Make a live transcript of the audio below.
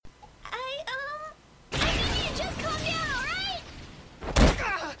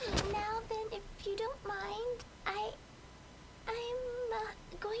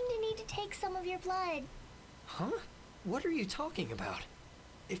Huh? What are you talking about?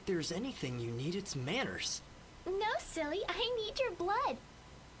 If there's anything you need, it's manners. No, silly, I need your blood.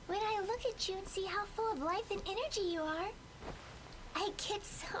 When I look at you and see how full of life and energy you are, I get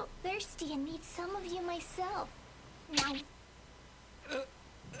so thirsty and need some of you myself. Now.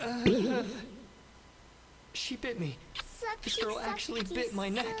 She bit me. Sucky, This girl actually bit my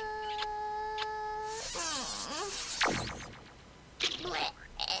neck.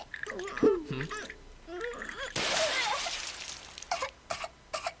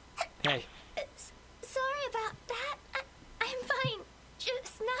 Hey. Sorry about that. I'm fine.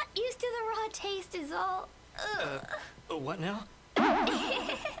 Just not used to the raw taste is all. What now?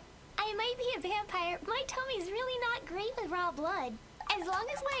 I might be a vampire. My tummy's really not great with raw blood. As long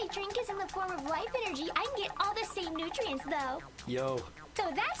as what I drink is in the form of life energy, I can get all the same nutrients, though. Yo.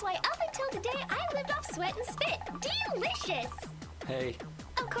 So that's why up until today, I lived off sweat and spit. Delicious! Hey.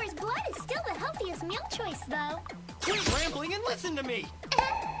 Of course, blood is still the healthiest meal choice, though. Quit rambling and listen to me!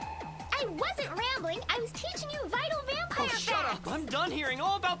 I wasn't rambling. I was teaching you vital vampire facts. Shut up! I'm done hearing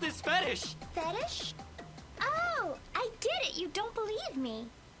all about this fetish! Fetish? Oh, I get it. You don't believe me.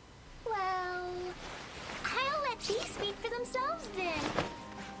 Well, I'll let these speak for themselves then.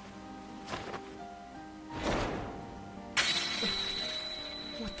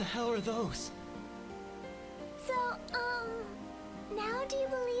 What the hell are those? So, now do you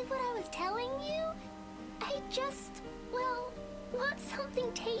believe what I was telling you? I just, well, want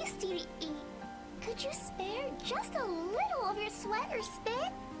something tasty to eat. Could you spare just a little of your sweat or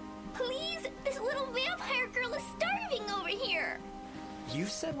spit? Please, this little vampire girl is starving over here. You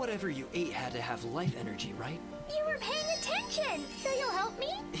said whatever you ate had to have life energy, right? You were paying attention, so you'll help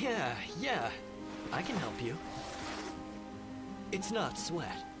me? Yeah. I can help you. It's not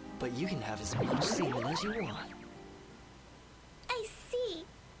sweat, but you can have as much semen as you want. I see.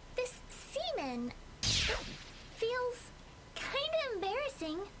 This semen feels kind of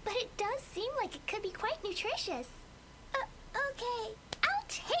embarrassing, but it does seem like it could be quite nutritious. Okay, I'll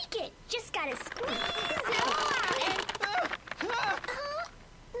take it. Just gotta squeeze it out and...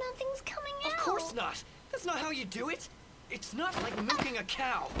 nothing's coming out. Of course not. That's not how you do it. It's not like milking a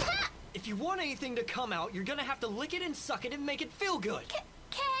cow. If you want anything to come out, you're gonna have to lick it and suck it and make it feel good.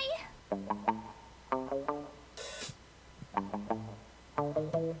 Kay?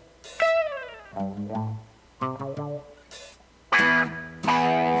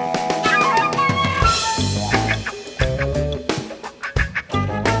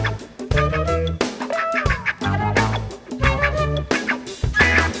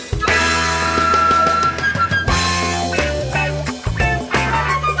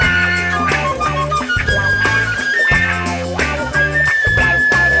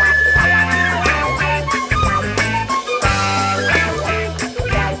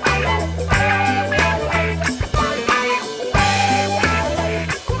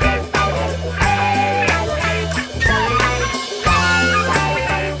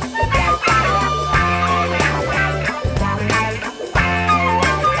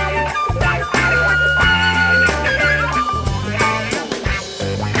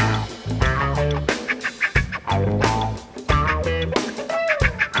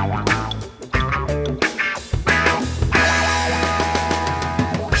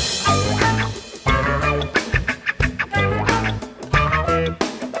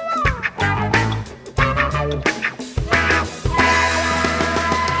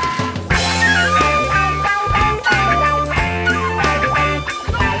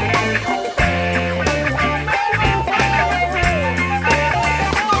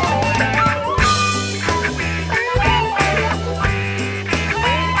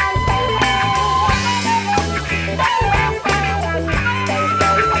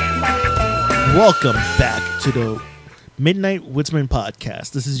 Welcome back to the Midnight Woodsmen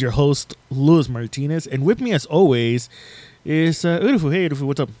podcast. This is your host, Luis Martinez, and with me, as always, is Urufu. Hey, Urufu,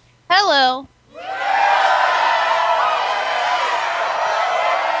 what's up? Hello.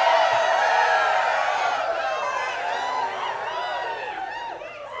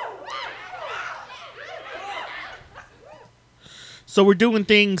 So we're doing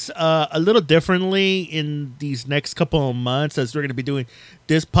things a little differently in these next couple of months, as we're going to be doing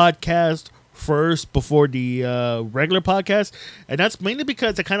this podcast first before the regular podcast, and that's mainly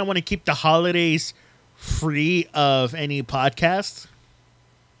because I kind of want to keep the holidays free of any podcasts.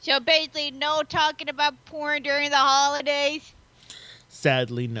 So basically, no talking about porn during the holidays?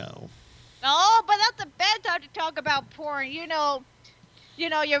 Sadly, no. Oh, but that's the best time to talk about porn. You know,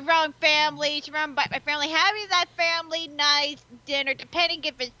 you're around families, surrounded by family, having that family nice dinner, depending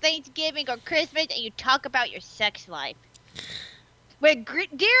if it's Thanksgiving or Christmas, and you talk about your sex life. with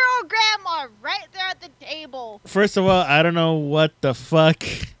dear old grandma right there at the table. First of all, I don't know what the fuck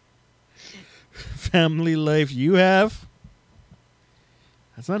family life you have.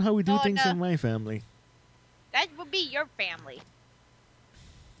 That's not how we do things in my family. That would be your family.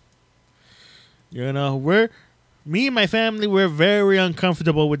 You know, me and my family, we're very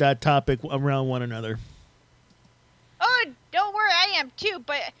uncomfortable with that topic around one another. Oh, don't worry, I am too.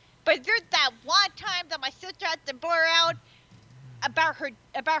 But there's that one time that my sister had to blur out about her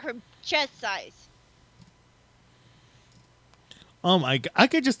chest size. Oh my God, I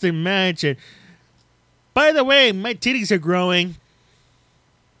could just imagine. By the way, my titties are growing.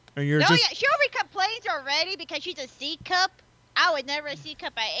 And you're Yeah, she already complains already because she's a C cup. I was never a C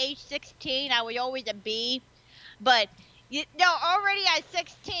cup at age 16. I was always a B. But already at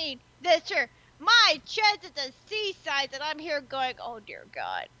 16, my chest is a C size, and I'm here going, oh dear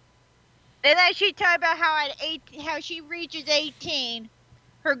God. And then she talked about how she reaches 18.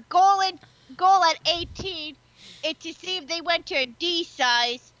 Her goal at 18 is to see if they went to a D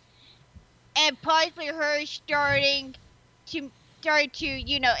size, and possibly her starting to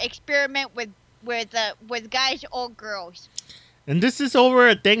experiment with guys or girls. And this is over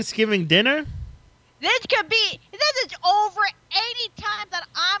a Thanksgiving dinner? This is over any time that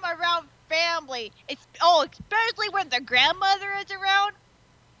I'm around family. Especially when the grandmother is around.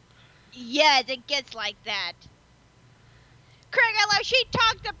 Yes, it gets like that. Craig, she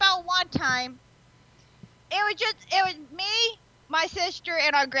talked about one time. It was me, my sister,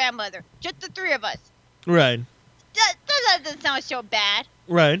 and our grandmother. Just the three of us. Right. That doesn't sound so bad.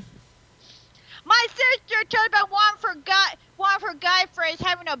 Right. My sister told about one of her guy friends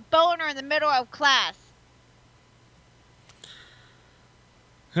having a boner in the middle of class.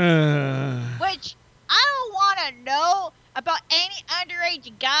 Which I don't want to know about any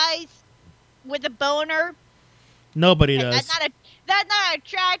underage guys with a boner. Nobody does. That's not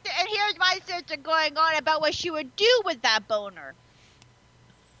attractive. And here's my sister going on about what she would do with that boner.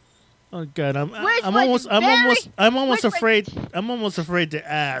 Oh God, I'm almost afraid to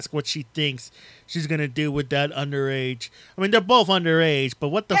ask what she thinks she's gonna do with that underage. I mean, they're both underage, but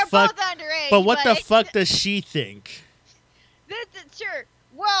what the fuck? Both underage, but what the fuck does she think? This is sure.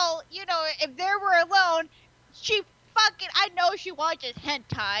 Well, if they were alone, I know she watches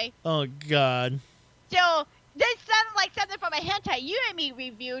hentai. Oh God. So this sounded like something from a hentai you and me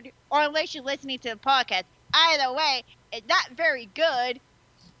reviewed, or unless you're listening to the podcast. Either way, it's not very good.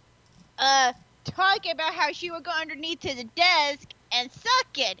 Talking about how she would go underneath to the desk and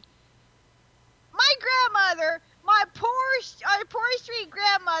suck it. My grandmother, my poor sweet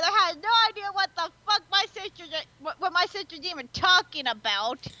grandmother, had no idea what the fuck what my sister's even talking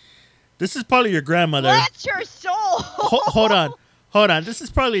about. This is probably your grandmother. Bless her soul. Hold on. This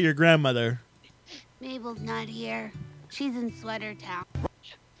is probably your grandmother. Mabel's not here. She's in Sweater Town.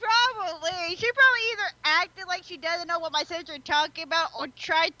 Probably. She probably either acted like she doesn't know what my sister is talking about or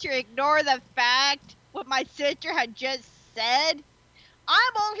tried to ignore the fact what my sister had just said.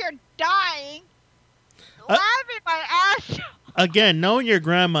 I'm over here dying, laughing my ass off. Again, knowing your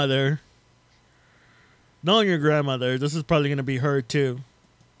grandmother, this is probably going to be her too.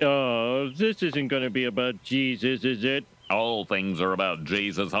 Oh, this isn't going to be about Jesus, is it? All things are about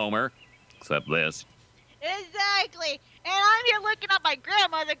Jesus, Homer. Except this. Exactly. And I'm here looking at my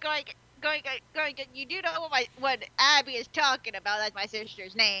grandmother going, you do know what Abby is talking about. That's my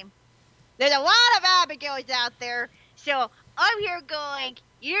sister's name. There's a lot of Abigails out there. So I'm here going,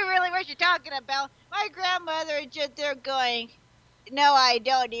 you really what you're talking about? My grandmother is just there going, no, I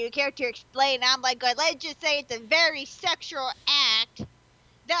don't. Do you care to explain? I'm like, let's just say it's a very sexual act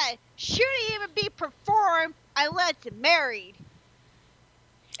that shouldn't even be performed unless married.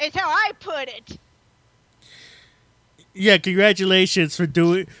 It's how I put it. Yeah, congratulations for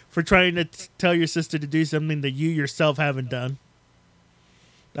trying to tell your sister to do something that you yourself haven't done.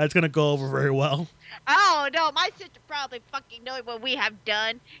 That's gonna go over very well. Oh no, my sister probably fucking knows what we have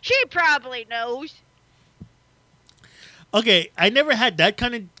done. She probably knows. Okay, I never had that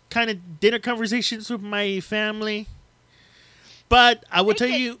kind of dinner conversations with my family. But I will tell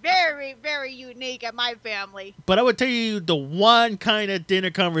you, very, very unique at my family. But I would tell you the one kind of dinner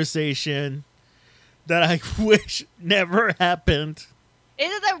conversation that I wish never happened.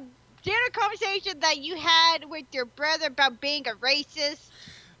 Is it the dinner conversation that you had with your brother about being a racist?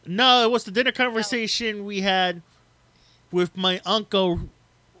 No, it was the dinner conversation we had with my uncle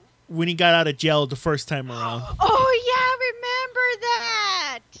when he got out of jail the first time around. Oh yeah, I remember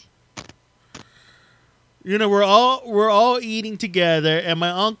that. You know, we're all eating together, and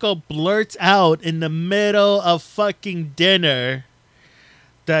my uncle blurts out in the middle of fucking dinner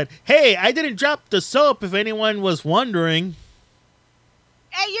that, hey, I didn't drop the soap if anyone was wondering.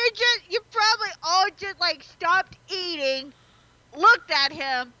 And you probably all just like stopped eating, looked at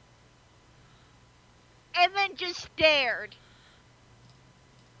him, and then just stared.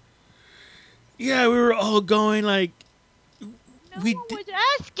 Yeah, we were all going like No one was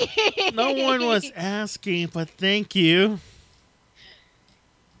asking. no one was asking, but thank you.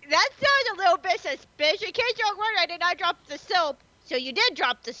 That sounds a little bit suspicious. In case you're wondering, I did not drop the soap. So you did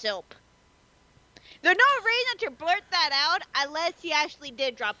drop the soap. There's no reason to blurt that out unless he actually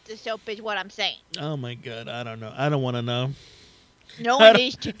did drop the soap, is what I'm saying. Oh my god, I don't know. I don't want to know. No one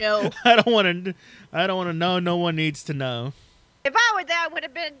needs to know. I don't want to know. No one needs to know. If I were there, I would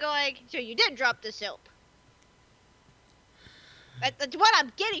have been going, so you did drop the soap. That's what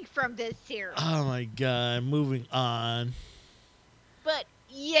I'm getting from this here. Oh my god, moving on. But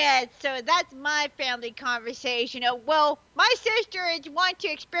yeah, so that's my family conversation. Well, my sister is wanting to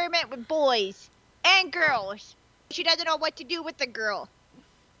experiment with boys and girls. She doesn't know what to do with the girl.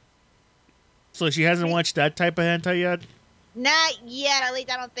 So she hasn't watched that type of hentai yet? Not yet, at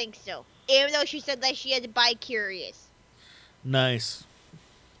least I don't think so. Even though she said that she is bi-curious. Nice.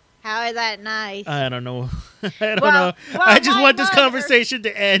 How is that nice? I don't know. I don't Well, know. well, I just my want this mother- conversation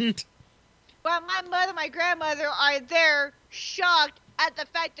to end. Well, my mother, my grandmother are there shocked at the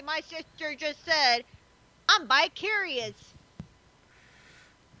fact that my sister just said, I'm bi-curious.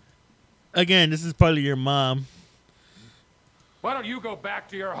 Again, this is probably your mom. Why don't you go back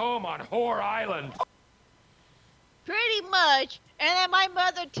to your home on Whore Island? Pretty much. And then my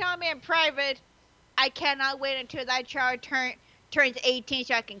mother told me in private, I cannot wait until that child turns 18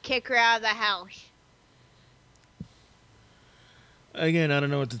 so I can kick her out of the house. Again, I don't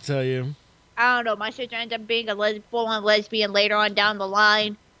know what to tell you. I don't know. My sister ends up being a full-on lesbian later on down the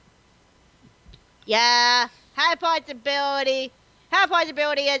line. Yeah, high possibility. High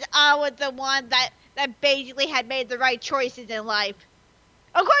possibility is I was the one that basically had made the right choices in life.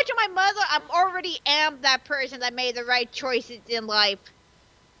 According to my mother, I already am that person that made the right choices in life.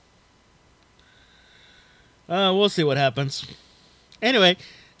 We'll see what happens. Anyway,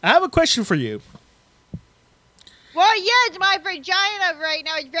 I have a question for you. Well, yes, my vagina right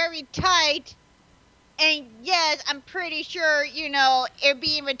now is very tight. And yes, I'm pretty sure, it'd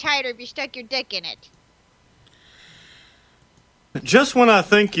be even tighter if you stuck your dick in it. Just when I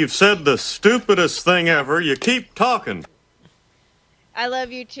think you've said the stupidest thing ever, you keep talking. I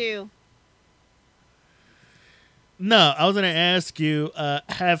love you too. No, I was gonna ask you.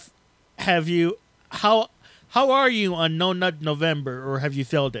 Have you? How are you on No Nut November, or have you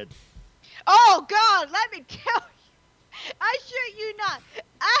failed it? Oh, God, let me tell you. I shit you not.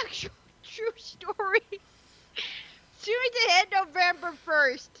 Actual true story. Soon as it hit November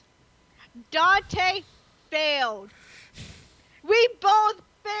 1st, Dante failed. We both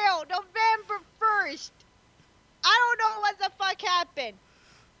failed November 1st. I don't know what the fuck happened.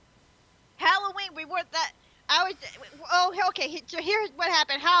 Halloween, we weren't that. Okay, so here's what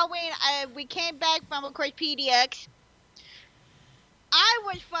happened. Halloween, we came back from, of course, PDX. I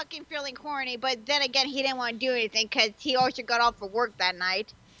was fucking feeling horny, but then again, he didn't want to do anything because he also got off for work that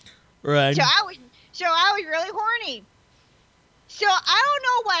night. Right. So I was really horny. So I don't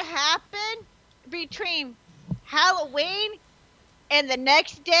know what happened between Halloween and the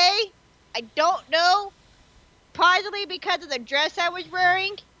next day. I don't know. Possibly because of the dress I was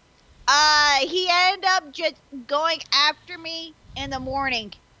wearing. He ended up just going after me in the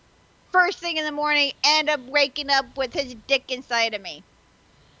morning. First thing in the morning, ended up waking up with his dick inside of me.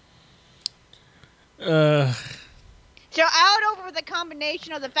 So I don't know if it was a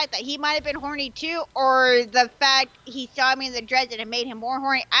combination of the fact that he might have been horny too, or the fact he saw me in the dress and it made him more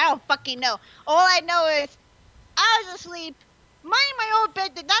horny. I don't fucking know. All I know is I was asleep, minding my own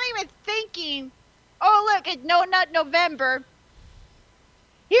business, not even thinking, oh look, it's No Nut November.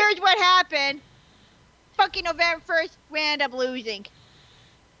 Here's what happened. Fucking November 1st, we end up losing.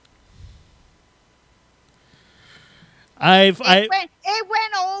 It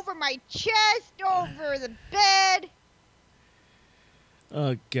went over my chest, over the bed.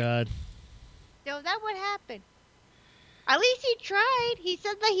 Oh God. So that's what happened. At least he tried. He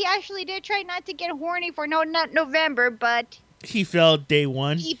said that he actually did try not to get horny for No Nut November, but He failed day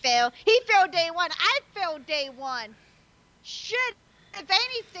one. he failed. He failed day one. I failed day one. Shit. If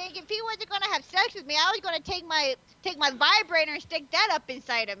anything, if he wasn't gonna have sex with me, I was gonna take my vibrator and stick that up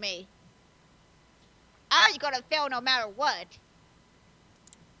inside of me. I was gonna fail no matter what.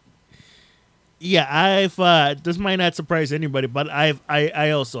 Yeah, I've. This might not surprise anybody, but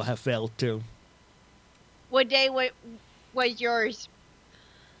I also have failed too. What day was yours?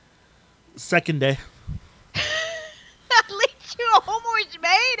 Second day. At least you almost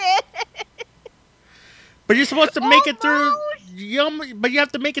made it. But you're supposed to make it through. Almost? but you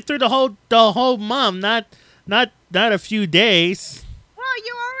have to make it through the whole month, not a few days. Well,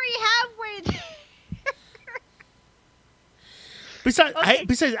 you already halfway there.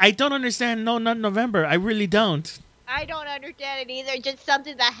 Besides, I don't understand. No, not November. I really don't. I don't understand it either. Just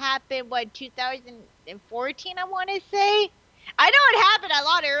something that happened, 2014, I want to say? I know it happened a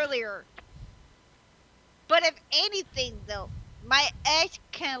lot earlier. But if anything, though, my ex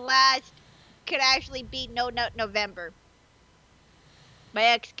could actually be November. My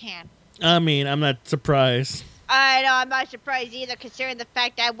ex can. I mean, I'm not surprised. I know, I'm not surprised either, considering the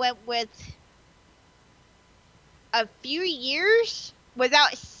fact I went with a few years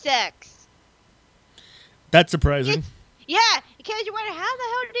without sex. That's surprising. Yeah, because you wonder, how the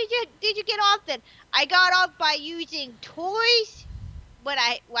hell did you get off then? I got off by using toys, but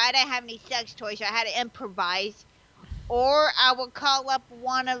I didn't have any sex toys, so I had to improvise. Or I would call up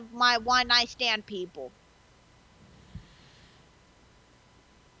one of my one-night stand people.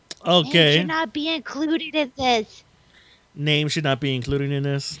 Okay. Name should not be included in this. Name should not be included in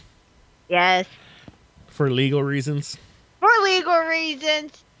this. Yes. For legal reasons. For legal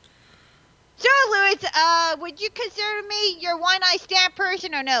reasons. So, Louis, would you consider me your one-night stand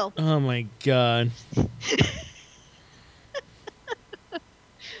person or no? Oh my god.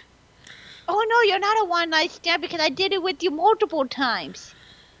 Oh no, you're not a one-night stand because I did it with you multiple times.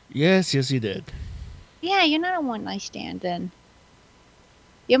 Yes, you did. Yeah, you're not a one-night stand then.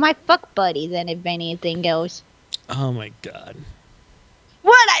 You're my fuck buddy then, if anything goes. Oh my god.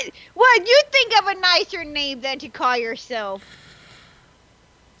 What you think of a nicer name than to call yourself?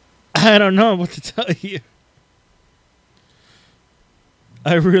 I don't know what to tell you.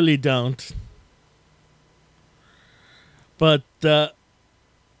 I really don't. But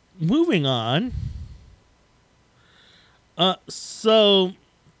moving on. So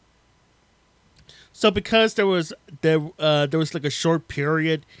because there was like a short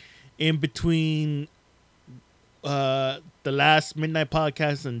period in between the last midnight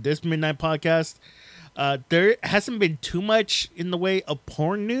podcast and this midnight podcast, there hasn't been too much in the way of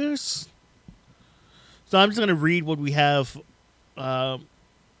porn news. So I'm just gonna read what we have,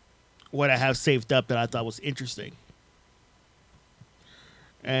 what I have saved up that I thought was interesting.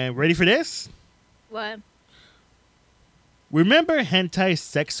 And ready for this? What? Remember Hentai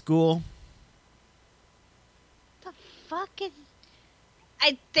Sex School? The fuck is...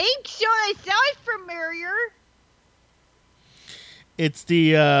 I think so. It sounds familiar. It's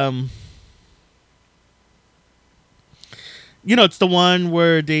the, it's the one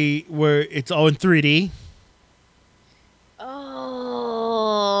where it's all in 3D.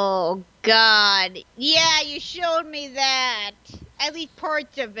 Oh, God. Yeah, you showed me that. At least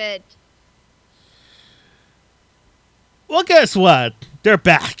parts of it. Well, guess what? They're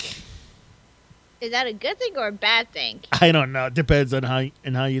back. Is that a good thing or a bad thing? I don't know. It depends on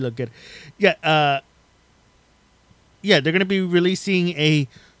how you look at it. Yeah, they're gonna be releasing a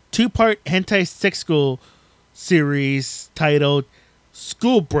 2-part Hentai Sex School series titled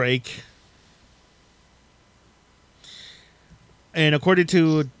School Break. And according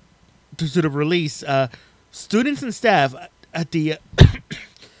to the release, students and staff at the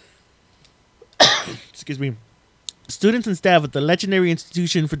excuse me, students and staff at the legendary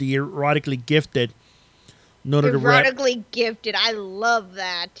institution for the erotically gifted. Erotically gifted, I love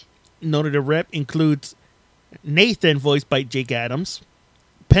that. Noted the rep includes Nathan, voiced by Jake Adams,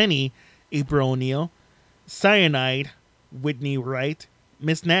 Penny, April O'Neil, Cyanide, Whitney Wright,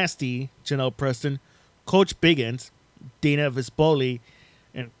 Miss Nasty, Janelle Preston, Coach Biggins, Dana Vespoli,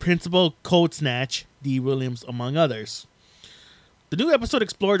 and Principal Code Snatch, D. Williams, among others. The new episode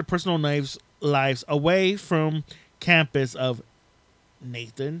explored the personal lives away from campus of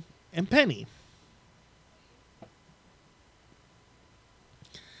Nathan and Penny.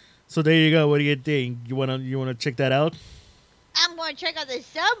 So there you go. What do you think? You wanna check that out? I'm going to check out the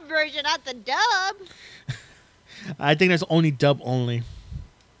sub version, not the dub. I think there's only dub only.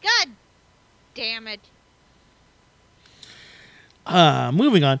 God damn it.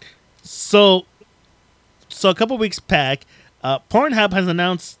 Moving on. So a couple weeks back, Pornhub has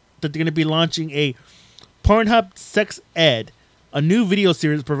announced that they're going to be launching a Pornhub Sex Ed, a new video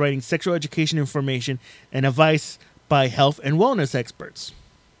series providing sexual education information and advice by health and wellness experts.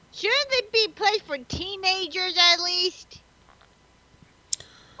 Shouldn't they be placed for teenagers at least?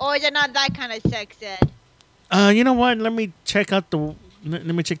 Or is it not that kind of sex ed? You know what? Let me check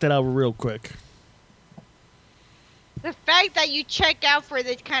that out real quick. The fact that you check out for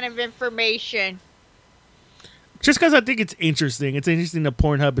this kind of information. Just because I think it's interesting. It's interesting that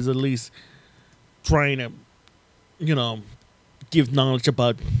Pornhub is at least trying to, give knowledge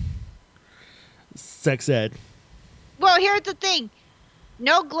about sex ed. Well, here's the thing.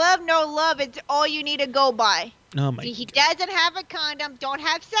 No glove, no love. It's all you need to go by. Oh my! If he doesn't have a condom, don't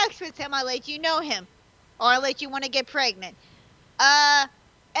have sex with him. I'll let you know him. Or I'll let you want to get pregnant.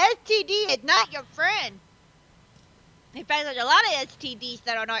 STD is not your friend. In fact, there's a lot of STDs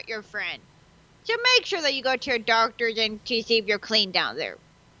that are not your friend. So make sure that you go to your doctors and to see if you're clean down there.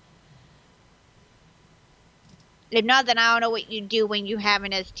 If not, then I don't know what you do when you have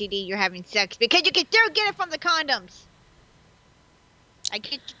an STD, you're having sex. Because you can still get it from the condoms. I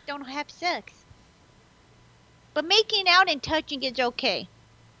get you don't have sex. But making out and touching is okay.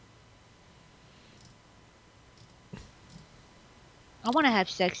 I want to have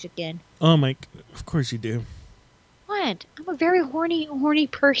sex again. Oh my! Of course you do. What? I'm a very horny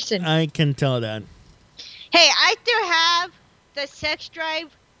person. I can tell that. Hey, I still have the sex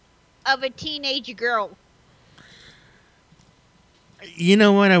drive of a teenage girl. You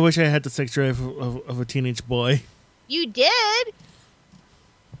know what? I wish I had the sex drive of a teenage boy. You did?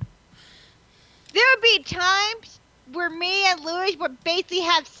 There would be times where me and Louis would basically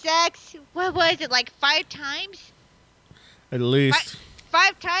have sex. What was it, like 5 times? At least.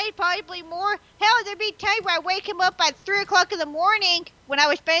 5 times, probably more. Hell, there'd be times where I wake him up at 3 o'clock in the morning when I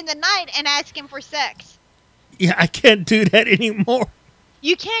was spending the night and ask him for sex. Yeah, I can't do that anymore.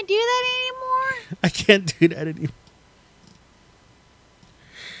 You can't do that anymore? I can't do that anymore.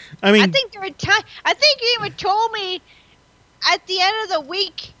 I mean, I think there were times. I think you even told me at the end of the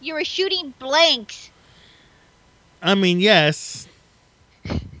week you were shooting blanks. I mean, yes.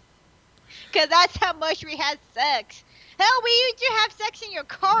 Because that's how much we had sex. Hell, we used to have sex in your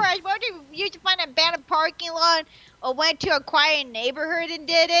car. I was wondering if we used to find an abandoned parking lot or went to a quiet neighborhood and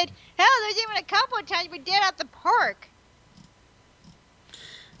did it. Hell, there's even a couple of times we did at the park.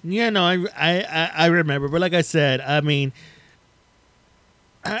 Yeah, no, I remember. But like I said, I mean,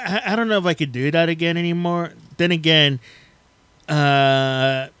 I don't know if I could do that again anymore. Then again,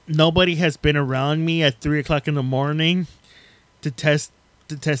 nobody has been around me at 3 o'clock in the morning to test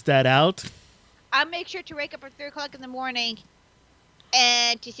that out. I'll make sure to wake up at 3 o'clock in the morning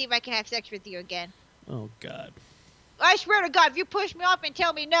and to see if I can have sex with you again. Oh God! I swear to God, if you push me off and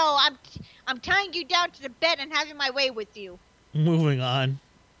tell me no, I'm tying you down to the bed and having my way with you. Moving on.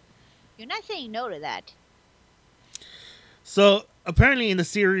 You're not saying no to that. So apparently, in the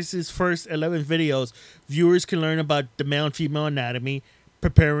series' first 11 videos, viewers can learn about the male and female anatomy,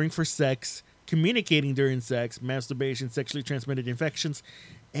 preparing for sex, communicating during sex, masturbation, sexually transmitted infections,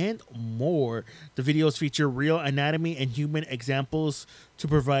 and more. The videos feature real anatomy and human examples to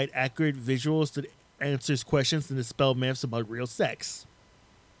provide accurate visuals that answers questions and dispel myths about real sex.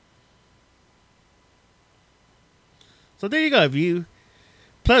 So there you go.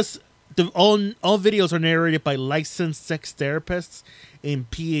 Plus, all videos are narrated by licensed sex therapists and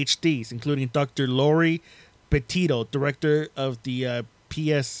PhDs, including Dr. Lori Petito, director of the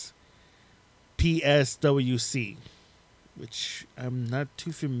PSWC, which I'm not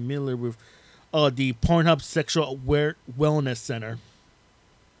too familiar with. Oh, the Pornhub Sexual Wellness Center.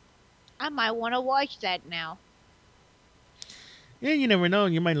 I might want to watch that now. Yeah, you never know.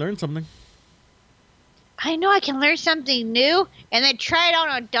 You might learn something. I know I can learn something new and then try it out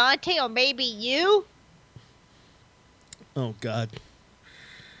on Dante or maybe you. Oh, God.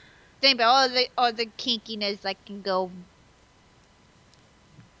 Think about all the kinkiness that can go.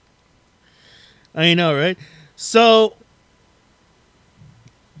 I know, right? So,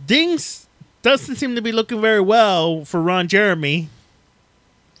 things doesn't seem to be looking very well for Ron Jeremy.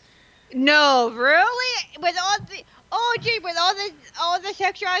 No, really? With all the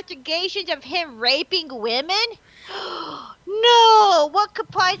sexual allegations of him raping women? No, what could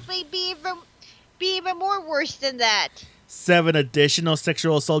possibly be even more worse than that? 7 additional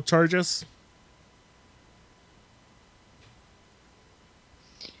sexual assault charges.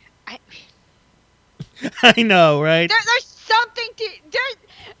 I know, right? There's something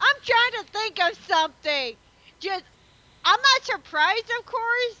I'm trying to think of something. I'm not surprised, of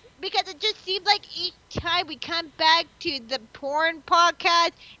course, because it just seems like each time we come back to the porn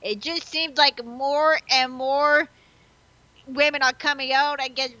podcast, it just seems like more and more women are coming out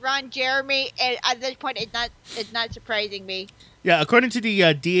against Ron Jeremy, and at this point, it's not surprising me. Yeah, according to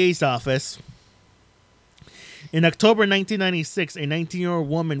the DA's office, in October 1996, a 19-year-old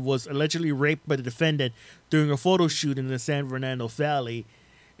woman was allegedly raped by the defendant during a photo shoot in the San Fernando Valley.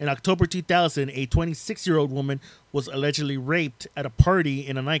 In October 2000, a 26-year-old woman was allegedly raped at a party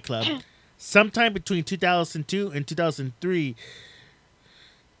in a nightclub. Sometime between 2002 and 2003,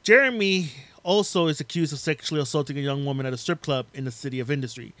 Jeremy also is accused of sexually assaulting a young woman at a strip club in the City of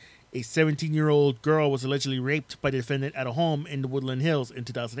Industry. A 17-year-old girl was allegedly raped by the defendant at a home in the Woodland Hills in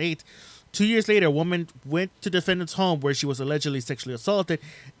 2008. 2 years later, a woman went to defendant's home where she was allegedly sexually assaulted,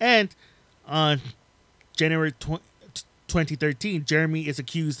 and on January 2013, Jeremy is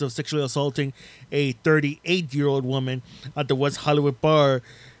accused of sexually assaulting a 38-year-old woman at the West Hollywood bar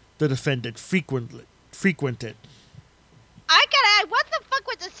the defendant frequented. I gotta ask, what the fuck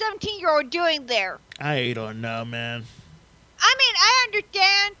was the 17-year-old doing there? I don't know, man. I mean, I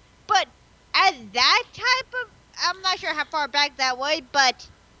understand, but as that type of, I'm not sure how far back that was, but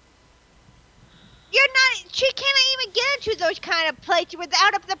she cannot even get into those kind of places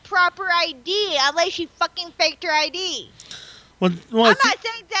without the proper ID, unless she fucking faked her ID. Well, I'm not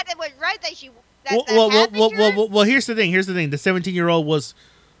saying that it was right that she, that happened to her. well, here's the thing. The 17-year-old was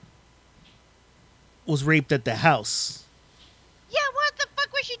raped at the house. Yeah, what the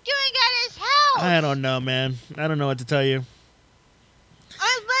fuck was she doing at his house? I don't know, man. I don't know what to tell you.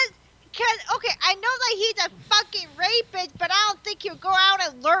 Okay, I know that he's a fucking rapist, but I don't think he'll go out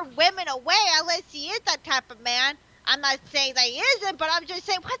and lure women away unless he is that type of man. I'm not saying that he isn't, but I'm just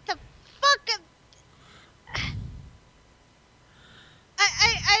saying, what the fuck?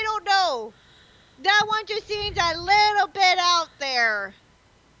 I don't know. That one just seems a little bit out there.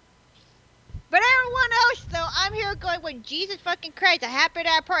 But everyone else, though, I'm here going, well, Jesus fucking Christ, it happened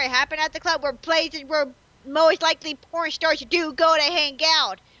at a party, it happened at the club, where places where most likely porn stars do go to hang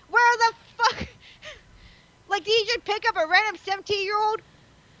out. Where the fuck? Like, did you just pick up a random 17-year-old?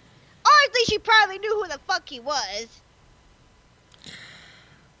 Honestly, she probably knew who the fuck he was.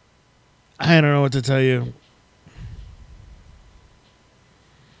 I don't know what to tell you.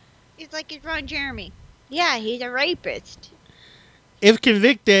 He's like, it's Ron Jeremy. Yeah, he's a rapist. If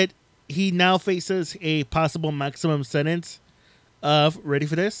convicted, he now faces a possible maximum sentence of, ready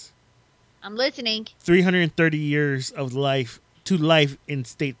for this? I'm listening. 330 years of life in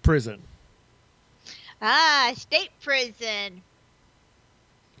state prison. Ah, state prison.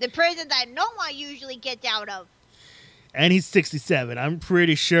 The prison that no one usually gets out of. And he's 67. I'm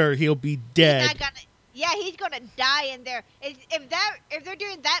pretty sure he'll be dead. He's gonna die in there. If they're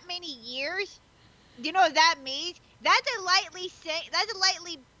doing that many years, you know what that means? That's a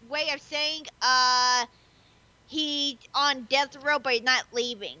lightly way of saying he's on death row, but he's not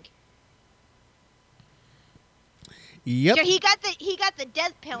leaving. Yep. So he got the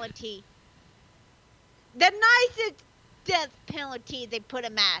death penalty. The nicest death penalty they put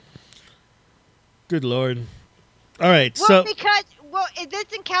him at. Good Lord. All right, is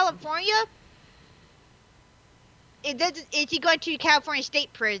this in California? Is he going to California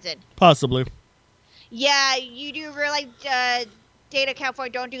State Prison? Possibly. Yeah, you do realize state of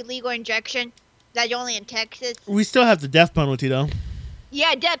California don't do legal injection? That's only in Texas. We still have the death penalty, though.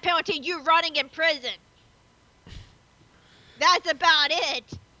 Yeah, death penalty, you running in prison. That's about it.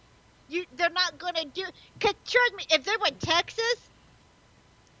 They're not going to do... Because trust me, if they were Texas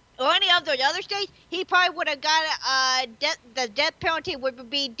or any of those other states, he probably would have got the death penalty would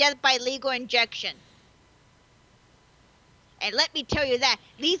be death by legal injection. And let me tell you that.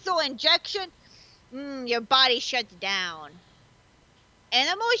 Lethal injection, your body shuts down. In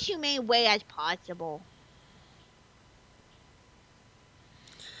the most humane way as possible.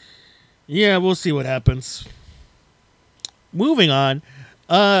 Yeah, we'll see what happens. Moving on.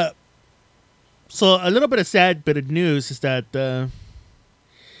 So a little bit of sad bit of news is that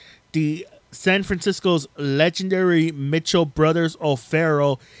the San Francisco's legendary Mitchell Brothers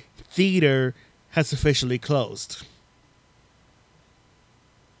O'Farrell Theater has officially closed.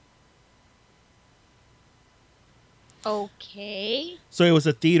 Okay. So it was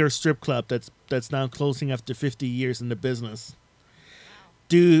a theater strip club that's now closing after 50 years in the business.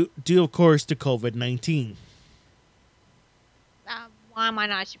 Due of course to COVID-19. Why am I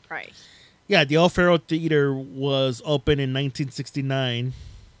not surprised? Yeah, the O'Farrell Theater was opened in 1969.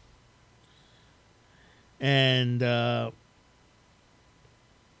 And I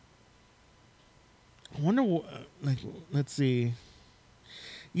wonder, let's see.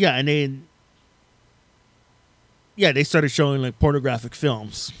 Yeah, and then they started showing like pornographic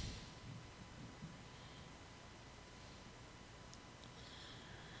films.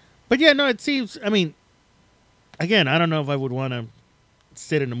 But yeah, no, it seems, I mean, again, I don't know if I would want to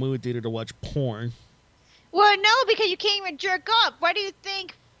sit in a movie theater to watch porn. Well, no, because you can't even jerk off. Why do you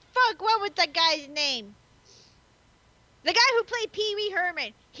think, what was that guy's name? The guy who played Pee Wee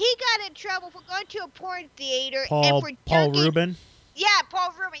Herman. He got in trouble for going to a porn theater and for Paul Rubin? Yeah,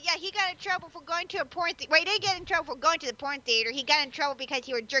 Paul Rubin. Yeah, he got in trouble for going to a porn theater. Wait, he didn't get in trouble for going to the porn theater. He got in trouble because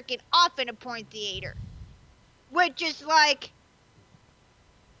he was jerking off in a porn theater. Which is like,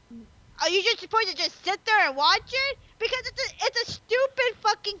 are you just supposed to just sit there and watch it? Because it's a stupid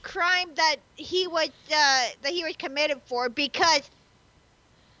fucking crime that he was committed for. Because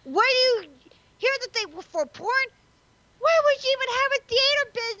Where do you? Here's the thing for porn. Why would you even have a theater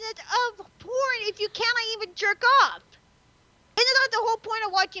business of porn if you cannot even jerk off? Isn't that the whole point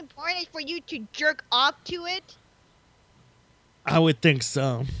of watching porn is for you to jerk off to it? I would think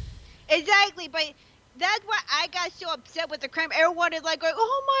so. Exactly, but that's why I got so upset with the crime. Everyone is like going,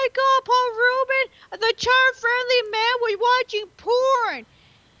 "Oh my God, Paul Rubin, the child-friendly man was watching porn."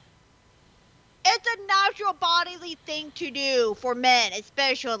 It's a natural bodily thing to do for men,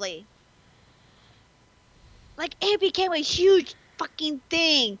 especially. Like, it became a huge fucking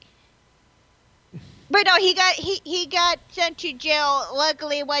thing. But no, he got sent to jail.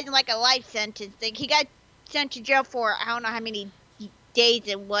 Luckily, it wasn't like a life sentence thing. He got sent to jail for I don't know how many days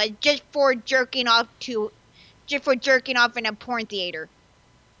it was, just for jerking off in a porn theater.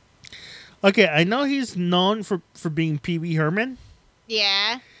 Okay, I know he's known for being Pee-wee Herman.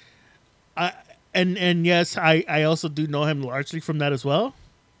 Yeah. And yes, I also do know him largely from that as well.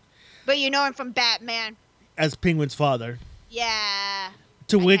 But you know him from Batman. As Penguin's father. Yeah.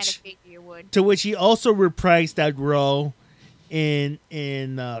 To I which kinda figured you would. to which he also reprised that role in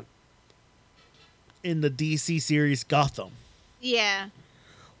the DC series Gotham. Yeah.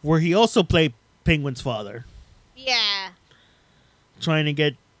 Where he also played Penguin's father. Yeah. Trying to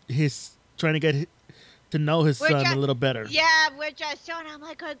get to know his son a little better. Yeah, which I saw and I'm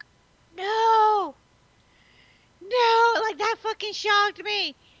like, no, like that fucking shocked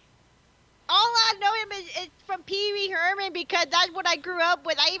me. All I know him is from Pee Wee Herman because that's what I grew up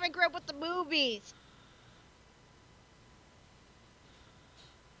with. I even grew up with the movies.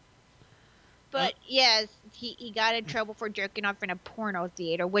 But yes, he got in trouble for jerking off in a porno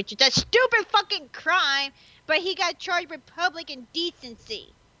theater, which is a stupid fucking crime, but he got charged with public indecency.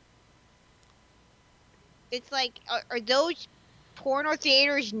 It's like, are those porno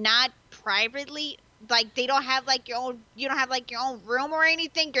theaters not privately, like they don't have like you don't have like your own room or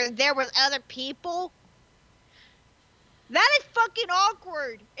anything? You're there with other people? That is fucking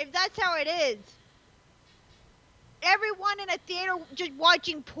awkward if that's how it is. Everyone in a theater just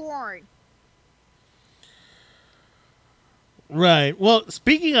watching porn. Right. Well,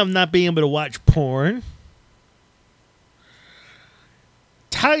 speaking of not being able to watch porn,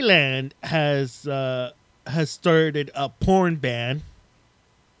 Thailand has started a porn ban.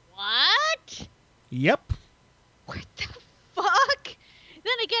 What? Yep. What the fuck?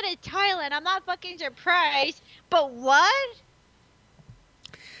 Then again, it's Thailand. I'm not fucking surprised. But what?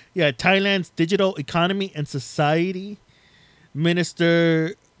 Yeah, Thailand's Digital Economy and Society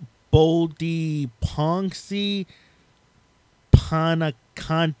Minister Bodhi Pongsi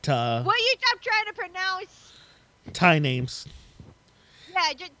Panakanta. Will you stop trying to pronounce Thai names?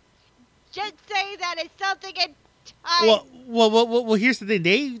 Yeah, just say that it's something in Thai. Well, here's the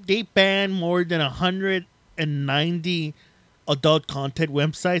thing. They banned more than 190 adult content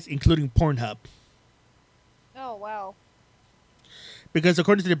websites, including Pornhub. Oh, wow. Because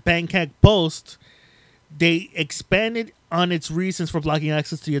according to the Bangkok Post, they expanded on its reasons for blocking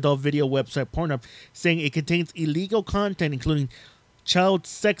access to the adult video website Pornhub, saying it contains illegal content, including child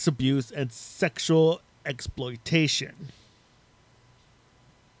sex abuse and sexual exploitation.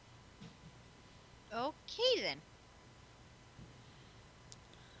 Okay, then.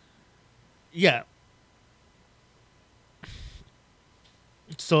 Yeah.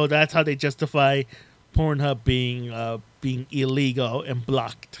 So that's how they justify Pornhub being illegal and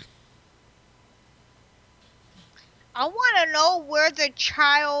blocked. I want to know where the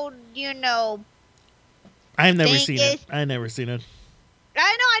child, I've never seen it. I never seen it.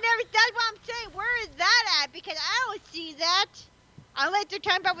 I know, that's what I'm saying. Where is that at? Because I don't see that. Unless they're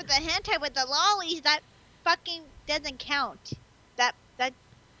talking about with the hentai, with the lollies, that fucking doesn't count. That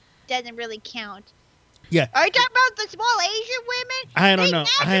doesn't really count. Yeah. Are you talking about the small Asian women? I don't know.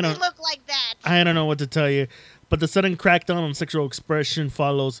 They look like that. I don't know what to tell you. But the sudden crackdown on sexual expression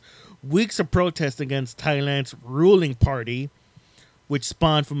follows weeks of protest against Thailand's ruling party, which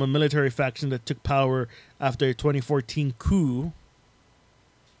spawned from a military faction that took power after a 2014 coup.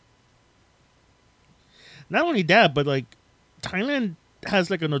 Not only that, but like Thailand has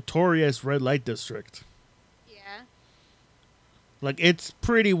like a notorious red light district. Yeah. Like it's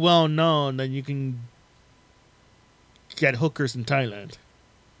pretty well known that you can get hookers in Thailand.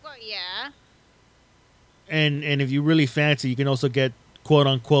 Well, yeah. And if you really fancy, you can also get quote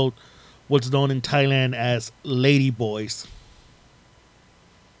unquote what's known in Thailand as lady boys.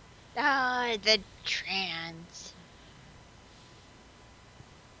 Ah, the trans.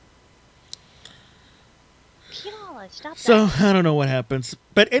 Stop So that. I don't know what happens,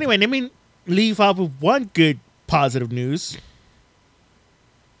 but anyway, let me leave off with one good positive news.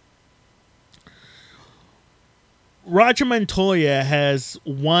 Roger Montoya has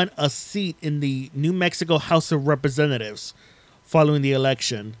won a seat in the New Mexico House of Representatives following the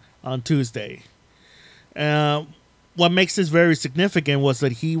election on Tuesday. What makes this very significant was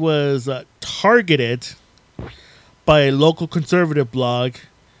that he was targeted by a local conservative blog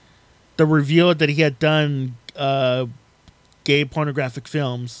that revealed that he had done gay pornographic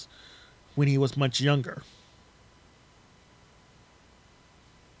films when he was much younger.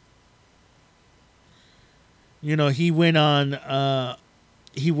 You know, he went on.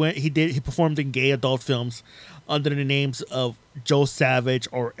 He performed in gay adult films under the names of Joe Savage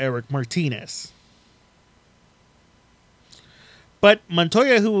or Eric Martinez. But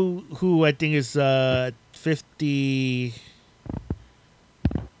Montoya, who I think is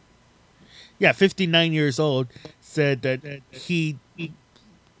 59 years old, said that he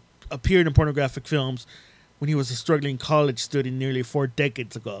appeared in pornographic films when he was a struggling college student nearly 4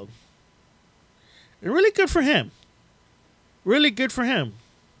 decades ago. And really good for him. Really good for him.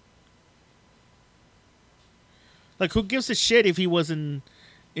 Like, who gives a shit if he was in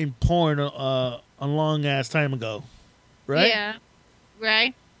porn a long ass time ago? Right? Yeah.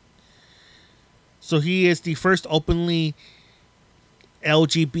 Right. So he is the first openly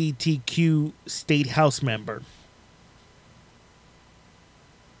LGBTQ state house member.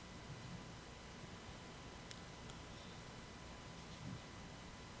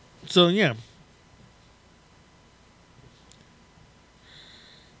 So yeah.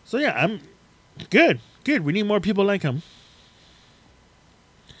 I'm good. Good. We need more people like him.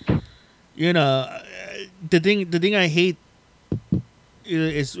 You know, the thing I hate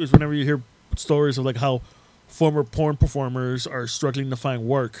is whenever you hear stories of like how former porn performers are struggling to find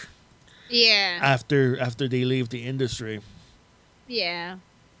work. Yeah. After they leave the industry. Yeah.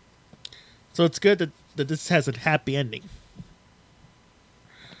 So it's good that this has a happy ending.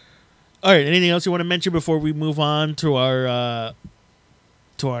 All right. Anything else you want to mention before we move on to our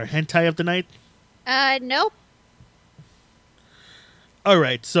hentai of the night? Nope. All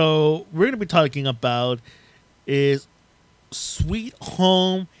right. So we're gonna be talking about is Sweet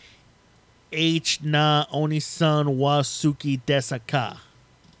Home H na Onisan wa Suki Desaka.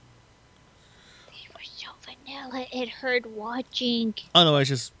 It was so vanilla. It hurt watching. Oh no, it's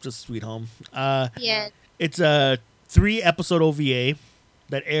just Sweet Home. Yeah. It's a 3-episode OVA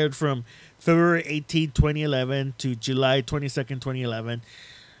that aired from February 18, 2011 to July 22nd, 2011.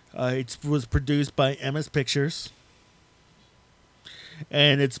 It was produced by MS Pictures.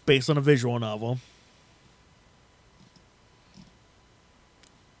 And it's based on a visual novel.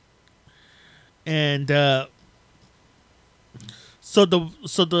 And so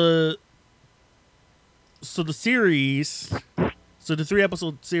the series, so the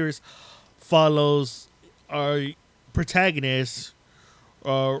 3-episode series follows our protagonist,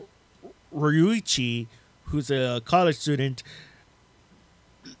 Ryuichi, who's a college student,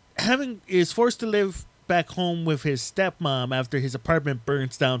 is forced to live back home with his stepmom after his apartment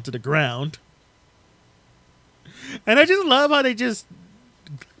burns down to the ground. And I just love how they just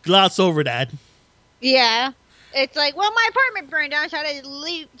gloss over that. Yeah. It's like, well, my apartment burned down, so I had to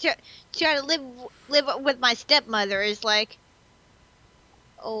leave. Try to live with my stepmother. It's like,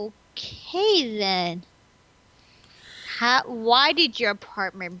 okay then. Why did your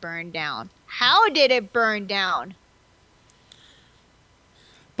apartment burn down? How did it burn down?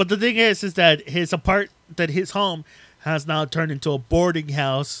 But the thing is that his home has now turned into a boarding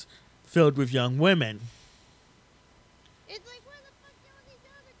house filled with young women. It's like, where the fuck did all these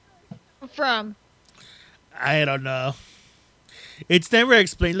other girls come from? I don't know. It's never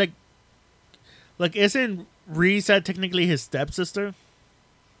explained. Like isn't Risa technically his stepsister?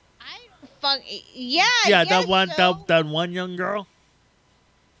 I don't fuck. Yeah. Yeah, that one young girl.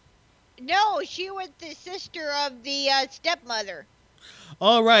 No, she was the sister of the stepmother.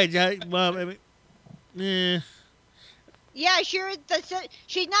 Oh right. Yeah. Well, I mean, Yeah,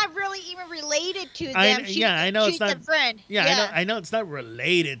 she's not really even related to them. I know she's it's not the friend. Yeah, I know it's not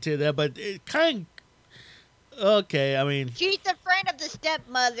related to them, but it kind of. Okay, I mean. She's the friend of the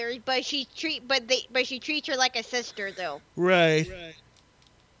stepmother, but she treats her like a sister though. Right.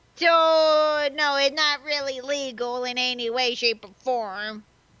 So no, it's not really legal in any way, shape, or form.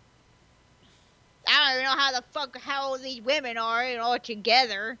 I don't even know how these women are all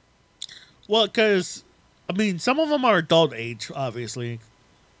together. Well, because I mean, some of them are adult age, obviously.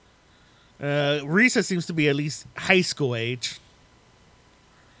 Risa seems to be at least high school age.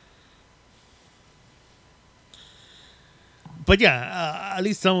 But yeah, at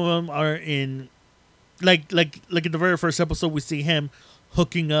least some of them are in, like in the very first episode, we see him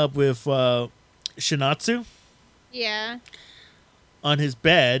hooking up with Shinatsu. Yeah. On his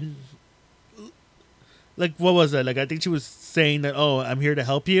bed. Like, what was that? Like, I think she was saying that, oh, I'm here to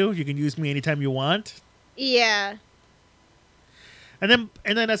help you. You can use me anytime you want. Yeah. And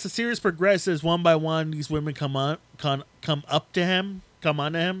then as the series progresses, one by one, these women come on to him.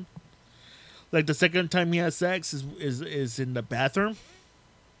 Like the second time he has sex is in the bathroom.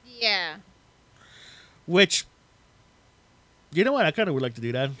 Yeah. Which, you know what? I kind of would like to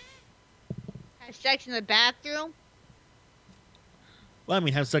do that. Have sex in the bathroom? Well, I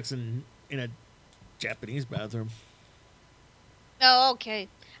mean, have sex in a Japanese bathroom. Oh, okay.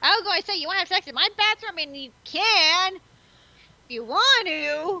 I was going to say, you want to have sex in my bathroom? And you can. If you want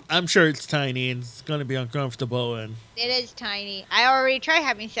to. I'm sure it's tiny and it's going to be uncomfortable. And It is tiny. I already tried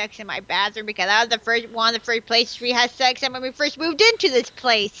having sex in my bathroom because that was one of the first places we had sex and when we first moved into this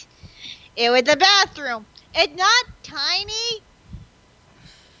place. It was the bathroom. It's not tiny.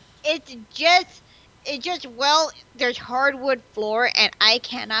 It's just, well, there's hardwood floor and I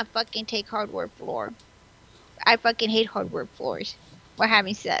cannot fucking take hardwood floor. I fucking hate hardwood floors for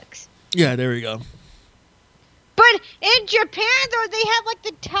having sex. yeah, there we go. But in Japan, though, they have like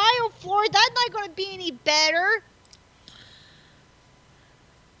the tile floor. That's not going to be any better.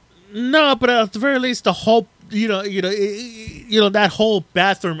 No, but at the very least, the whole that whole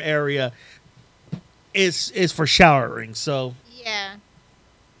bathroom area is for showering. So Yeah.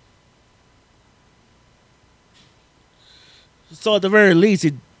 at the very least,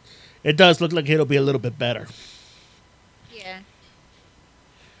 it does look like it'll be a little bit better. Yeah.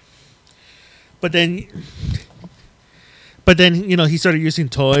 But then he started using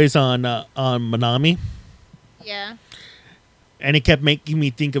toys on Manami, Yeah. and it kept making me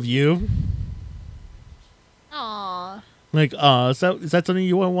think of you. Aww. Like, is that something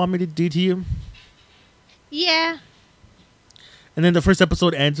you want me to do to you? Yeah. And then the first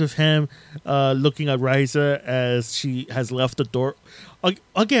episode ends with him looking at Risa as she has left the door.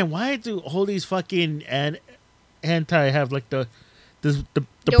 Again, why do all these fucking hentai have like the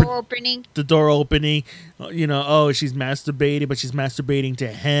Door opening. the door opening? Oh, she's masturbating, but she's masturbating to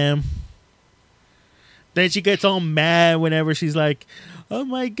him. Then she gets all mad whenever she's like, "Oh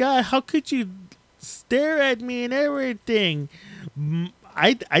my god, how could you stare at me and everything?"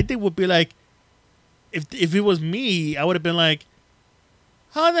 I think would be like, if it was me, I would have been like,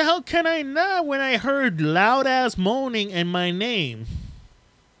 how the hell can I not when I heard loud ass moaning and my name?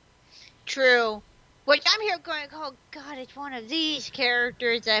 True. Which I'm here going, oh god, it's one of these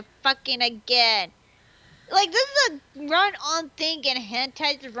characters that fucking again. Like, this is a run-on thing in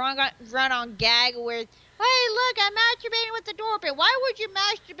hentai, it's a run-on gag where, hey, look, I'm masturbating with the door open. Why would you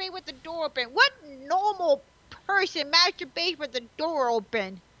masturbate with the door open? What normal person masturbates with the door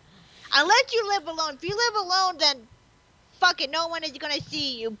open? Unless you live alone. If you live alone, then fuck it, no one is gonna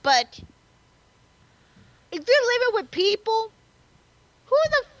see you. But if you're living with people, who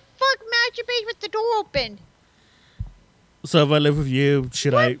the fuck masturbates with the door open? So if I live with you,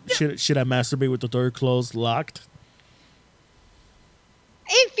 should I masturbate with the door closed, locked?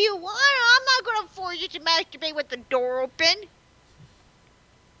 If you want, I'm not gonna force you to masturbate with the door open.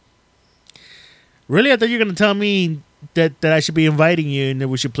 Really? I thought you were gonna tell me that I should be inviting you and that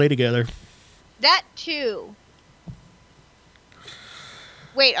we should play together. That too.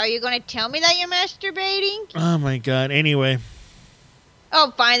 Wait, are you gonna tell me that you're masturbating? Oh my god. Anyway.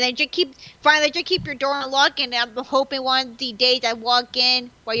 Oh, fine. Then just keep your door unlocked, and I'm hoping one of the days I walk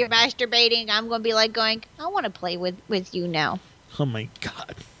in while you're masturbating, I'm gonna be like going, I want to play with you now. Oh my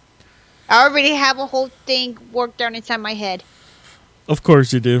god. I already have a whole thing worked out inside my head. Of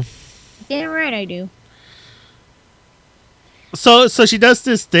course you do. Damn right I do. So she does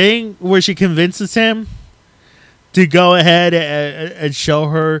this thing where she convinces him to go ahead and show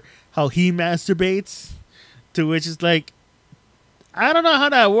her how he masturbates, to which is like, I don't know how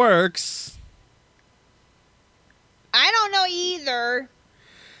that works. I don't know either.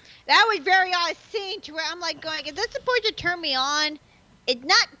 That was very odd scene to where I'm like going, is this supposed to turn me on? It's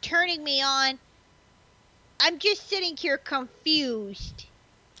not turning me on. I'm just sitting here confused.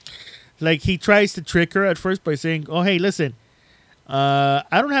 Like, he tries to trick her at first by saying, oh, hey, listen, I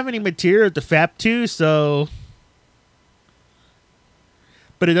don't have any material to fap to, so...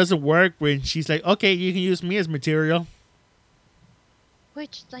 But it doesn't work when she's like, okay, you can use me as material.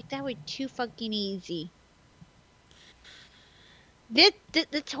 Which, like, that was too fucking easy. This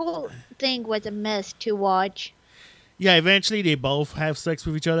whole thing was a mess to watch. Yeah, eventually they both have sex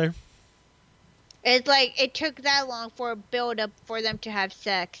with each other. It's like, it took that long for a build-up for them to have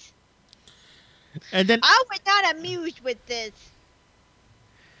sex. And then I was not amused with this.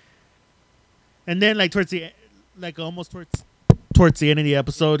 And then, like, towards the end of the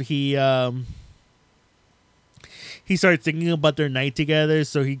episode, he starts thinking about their night together,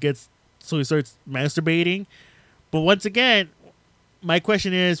 so he gets so he starts masturbating. But once again, my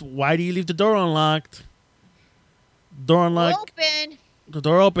question is, why do you leave the door unlocked? Door unlocked. Open. The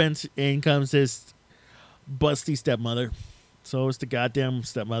door opens and comes his busty stepmother. So it's the goddamn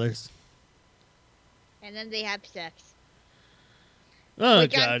stepmothers. And then they have sex. Oh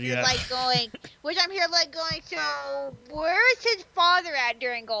which God, I'm here yeah. like going. So where's his father at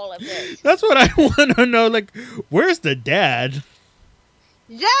during all of this? That's what I want to know. Like, where's the dad?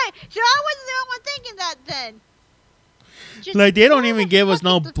 That, so I wasn't the only one thinking that then. Just Like, they don't even give us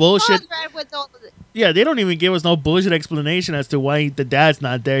no the bullshit. father at with all of it. Yeah, they don't even give us no bullshit explanation as to why the dad's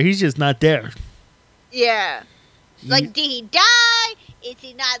not there. He's just not there. Yeah. Like, did he die? Is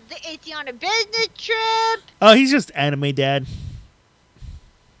he not? Is he on a business trip? Oh, he's just anime dad.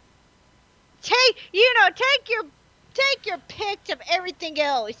 Take your picks of everything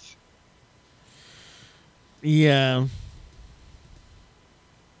else. Yeah.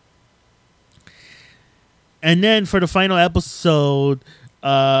 And then for the final episode,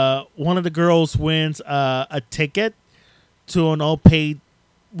 one of the girls wins a ticket to an all-paid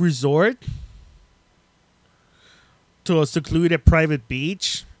resort, to a secluded private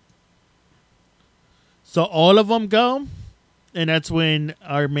beach. So all of them go, and that's when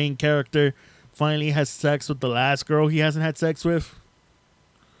our main character finally has sex with the last girl he hasn't had sex with.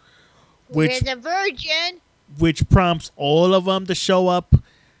 With a virgin. Which prompts all of them to show up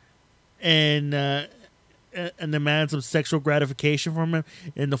and demand some sexual gratification from him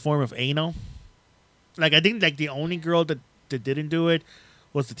in the form of anal. Like, I think like the only girl that didn't do it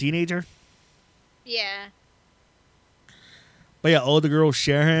was the teenager. Yeah. But yeah, all the girls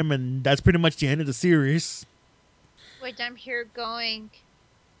share him, and that's pretty much the end of the series. Which I'm here going.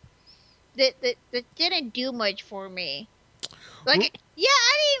 That didn't do much for me. Like, yeah,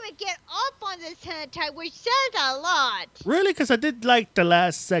 I didn't even get up on this hentai, which says a lot. Really? Because I did like the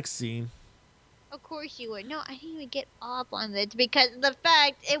last sex scene. Of course you would. No, I didn't even get up on this because of the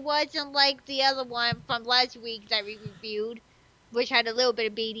fact it wasn't like the other one from last week that we reviewed, which had a little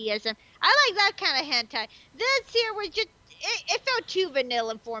bit of BDSM. I like that kind of hentai. This here was just, it felt too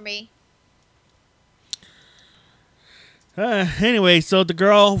vanilla for me. Anyway, so the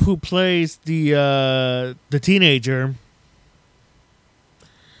girl who plays the teenager,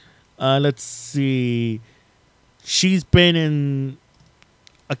 let's see, she's been in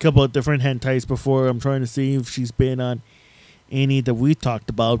a couple of different hentais before. I'm trying to see if she's been on any that we talked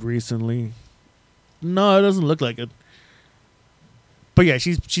about recently. No, it doesn't look like it. But yeah,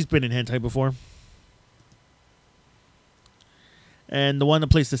 she's been in hentai before. And the one that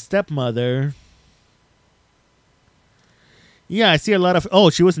plays the stepmother, yeah, I see a lot of... Oh,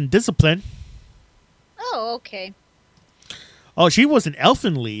 she was in Discipline. Oh, okay. Oh, she was an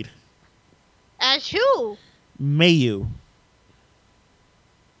elfin lead. As who? Mayu.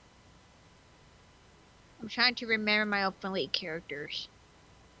 I'm trying to remember my open lead characters.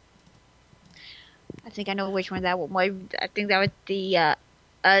 I think I know which one that was. I think that was the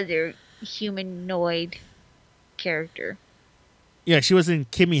other humanoid character. Yeah, she was in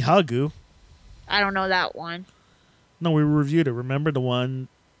Kimi Hagu. I don't know that one. No, we reviewed it. Remember the one?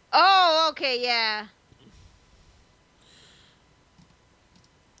 Oh, okay, yeah.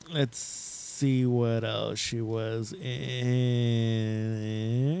 Let's see what else she was in.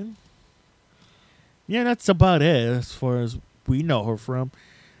 Yeah, that's about it as far as we know her from.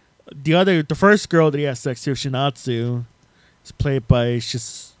 The first girl that he has sex with, Shinatsu, is played by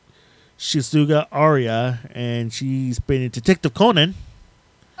Shizuga Arya, and she's been in Detective Conan.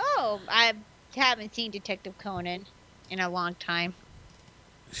 Oh, I haven't seen Detective Conan in a long time.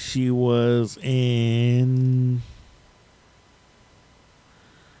 She was in...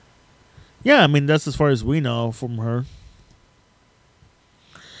 Yeah, I mean, that's as far as we know from her.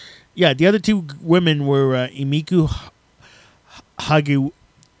 Yeah, the other two women were Imiku Hagiwawa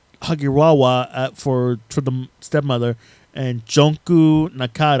for the stepmother, and Jonku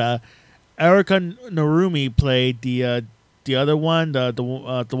Nakata. Erika Narumi played the other one,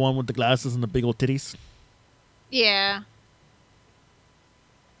 the one with the glasses and the big old titties. Yeah.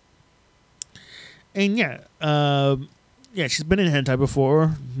 And yeah, she's been in hentai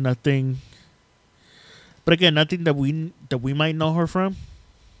before. Nothing, but again, nothing that we might know her from.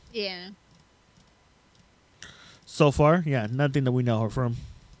 Yeah. So far, yeah, nothing that we know her from.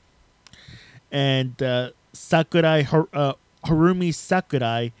 And Sakurai Harumi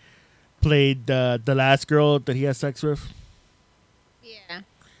Sakurai played the last girl that he has sex with. Yeah.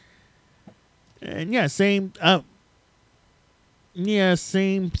 And yeah, same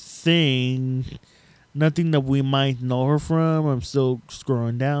thing. Nothing that we might know her from. I'm still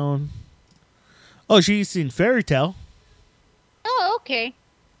scrolling down. Oh, she's in Fairy Tale. Oh, okay.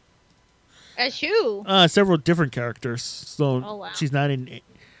 As who? Several different characters. So Oh, wow. she's not in.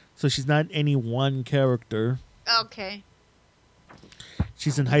 So she's not any one character. Okay.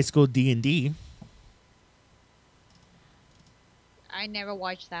 She's in High School D&D. I never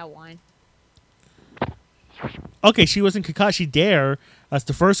watched that one. Okay, she was in Kakashi Dare. That's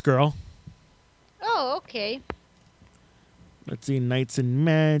the first girl. Oh, okay. Let's see, Knights and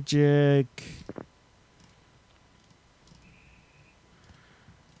Magic.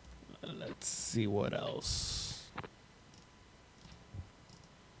 Let's see what else.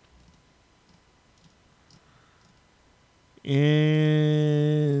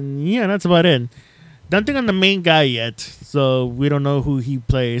 And yeah, that's about it. Nothing on the main guy yet, so we don't know who he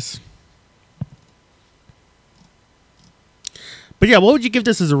plays. But yeah, what would you give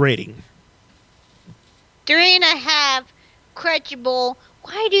this as a rating? 3.5. Crutchable.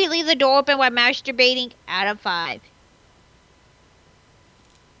 Why do you leave the door open while masturbating? Out of 5.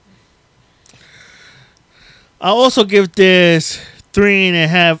 I'll also give this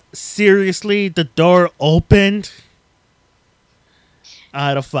 3.5. Seriously, the door opened.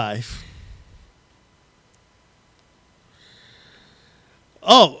 Out of 5.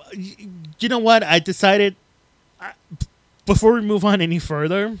 Oh, you know what? I decided before we move on any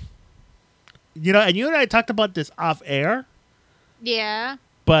further, you know, and you and I talked about this off air, Yeah.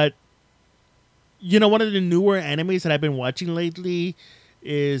 but you know, one of the newer animes that I've been watching lately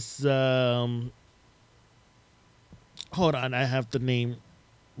is hold on, I have the name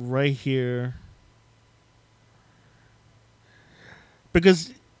right here.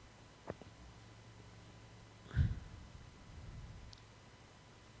 Because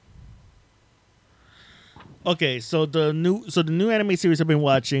okay, so the new anime series I've been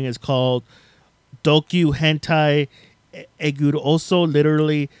watching is called Dokyu Hentai Eguroso,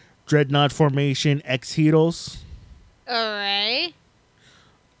 literally Dreadnought Formation X Heroes, Alright.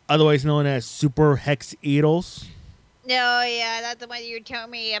 otherwise known as Super Hex Heroes. No, yeah, that's the one you told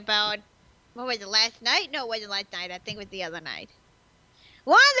me about. What was it, last night? No, it wasn't last night. I think it was the other night.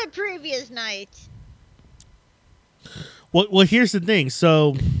 One of the previous nights. Well, here's the thing.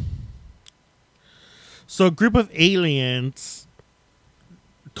 So a group of aliens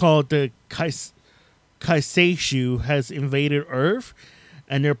called the Kaiseishu has invaded Earth,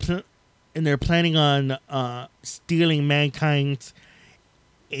 and they're planning on stealing mankind's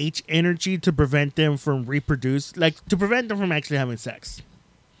H energy to prevent them from to prevent them from actually having sex.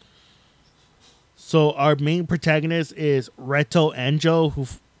 So our main protagonist is Reto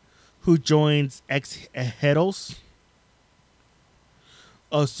Anjo, who joins X Heros,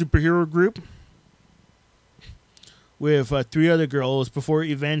 a superhero group, with 3 other girls before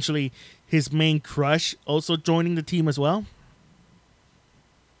eventually his main crush also joining the team as well.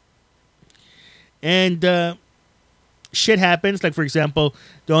 And shit happens. Like, for example,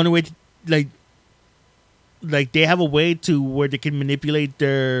 the only way to, like they have a way to where they can manipulate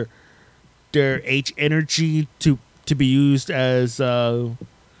their H energy to be used as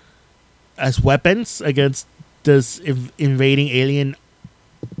weapons against this invading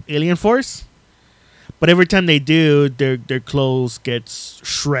alien force. But every time they do, their clothes gets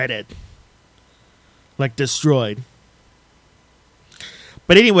shredded, like destroyed.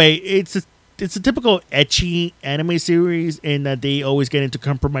 But anyway, it's a typical ecchi anime series in that they always get into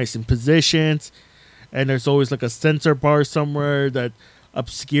compromising positions, and there's always like a censor bar somewhere that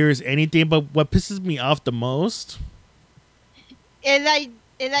obscures anything. But what pisses me off the most Is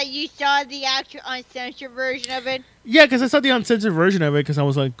that you saw the actual uncensored version of it? yeah, because I saw the uncensored version of it, because I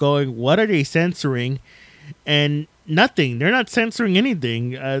was like going, what are they censoring? And nothing. They're not censoring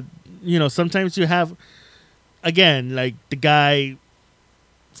anything. You know, sometimes you have, again, like the guy,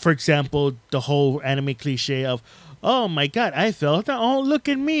 for example, the whole anime cliche of, oh my god, I fell down, oh look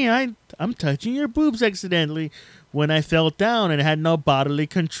at me, I'm touching your boobs accidentally when I fell down and had no bodily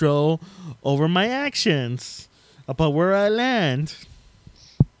control over my actions about where I land.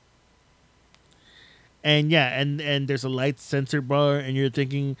 And yeah, and there's a light sensor bar, and you're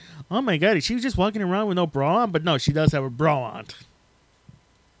thinking, oh my god, is she just walking around with no bra on? But no, she does have a bra on.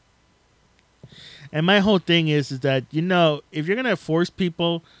 And my whole thing is that, you know, if you're gonna force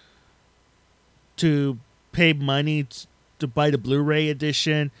people to pay money to buy the Blu-ray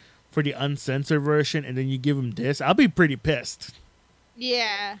edition for the uncensored version, and then you give them this, I'll be pretty pissed.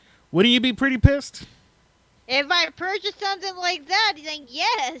 Yeah. Wouldn't you be pretty pissed? If I purchased something like that, then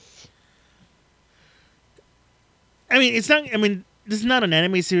yes. I mean, it's not. I mean, this is not an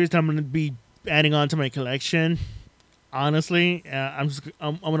anime series that I'm going to be adding on to my collection. Honestly, I'm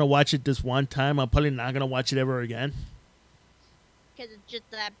going to watch it this one time. I'm probably not going to watch it ever again. Because it's just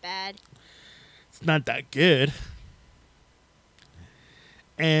that bad. It's not that good.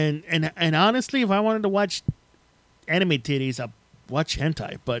 And honestly, if I wanted to watch anime titties, I'd watch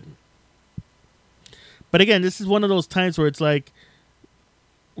hentai. But again, this is one of those times where it's like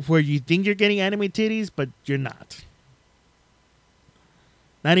where you think you're getting anime titties, but you're not.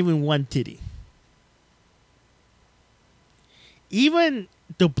 Not even one titty. Even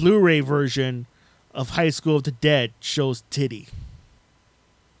the Blu-ray version of High School of the Dead shows titty.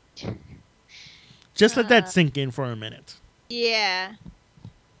 Just let that sink in for a minute. Yeah.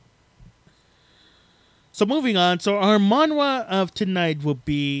 So moving on. So our manhwa of tonight will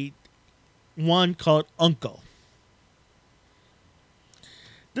be one called Uncle.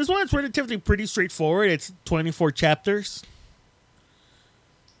 This one's relatively pretty straightforward. It's 24 chapters.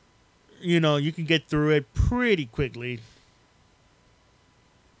 You know, you can get through it pretty quickly.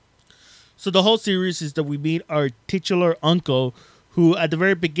 So the whole series is that we meet our titular uncle, who at the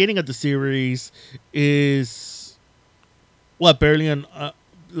very beginning of the series is barely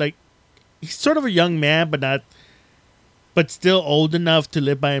he's sort of a young man, but still old enough to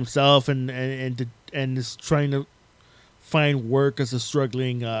live by himself, and is trying to find work as a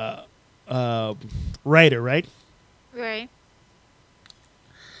struggling writer, right? Right.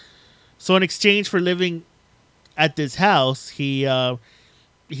 So in exchange for living at this house, he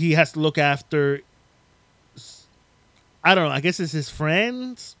has to look after, I don't know, I guess it's his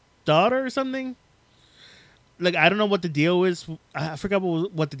friend's daughter or something. Like, I don't know what the deal is. I forgot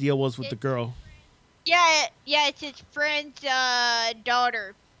what the deal was with the girl. Yeah, it's his friend's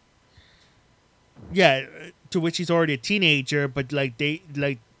daughter. Yeah, to which he's already a teenager, but they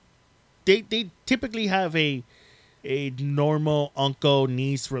typically have a normal uncle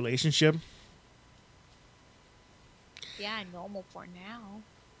niece relationship. Yeah, normal for now.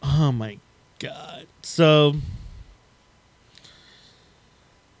 Oh my god. So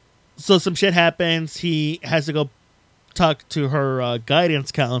some shit happens. He has to go talk to her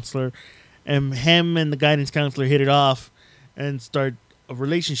guidance counselor, and him and the guidance counselor hit it off and start a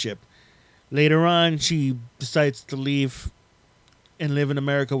relationship. Later on, she decides to leave and live in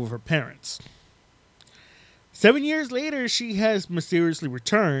America with her parents. 7 years later, she has mysteriously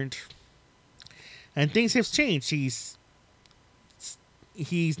returned, and things have changed.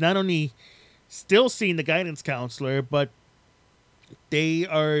 He's not only still seeing the guidance counselor, but they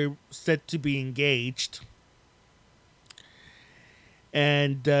are set to be engaged.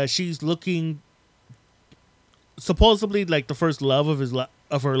 And she's looking supposedly like the first love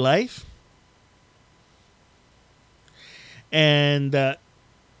of her life. And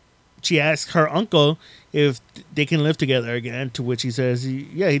she asks her uncle if they can live together again, to which he says,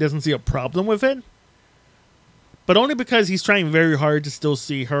 he doesn't see a problem with it. But only because he's trying very hard to still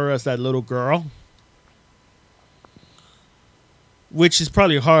see her as that little girl. Which is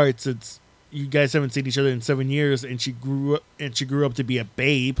probably hard since you guys haven't seen each other in 7 years, and she grew up to be a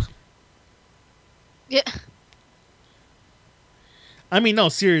babe. Yeah. I mean, no,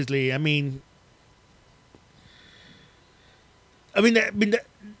 seriously. I mean,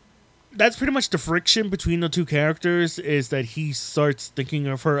 that's pretty much the friction between the two characters, is that he starts thinking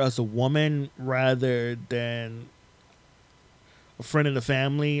of her as a woman rather than a friend of the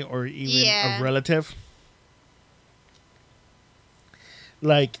family or even a relative.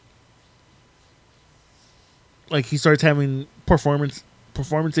 Like he starts having performance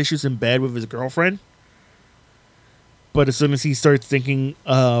issues in bed with his girlfriend. But as soon as he starts thinking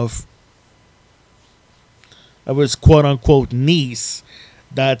of his quote unquote niece,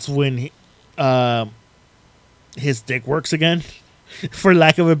 that's when his dick works again, for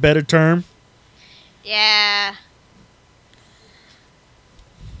lack of a better term. Yeah.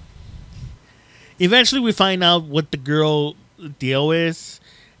 Eventually, we find out what the girl deal is,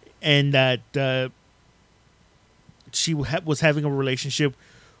 and that she was having a relationship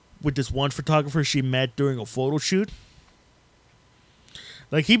with this one photographer she met during a photo shoot.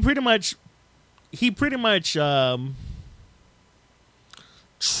 Like, he pretty much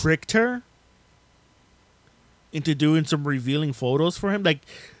tricked her into doing some revealing photos for him. Like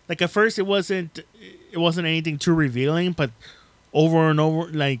at first it wasn't anything too revealing, but over and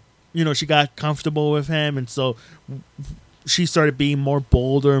over, she got comfortable with him, and so she started being more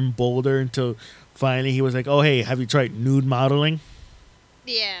bolder and bolder until finally he was like, "Oh, hey, have you tried nude modeling?"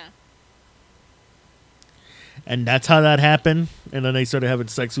 Yeah. And that's how that happened. And then they started having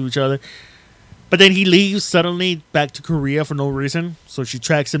sex with each other. But then he leaves suddenly back to Korea for no reason. So she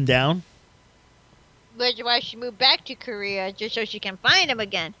tracks him down. Which is why she moved back to Korea, just so she can find him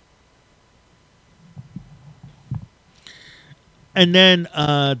again. And then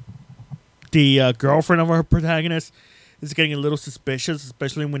the girlfriend of our protagonist is getting a little suspicious,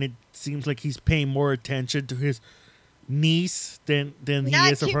 especially when it seems like he's paying more attention to his niece than he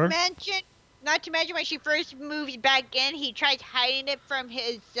Not is of to her. not to mention when she first moves back in, he tries hiding it from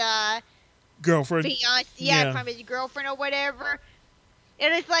his Girlfriend. fiance, Yeah. from his girlfriend or whatever.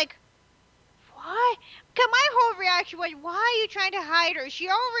 And it's like, why? Cause my whole reaction was, why are you trying to hide her? She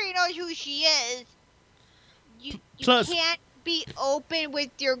already knows who she is. You Plus- can't be open with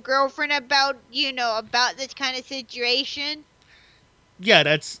your girlfriend about about this kind of situation. Yeah,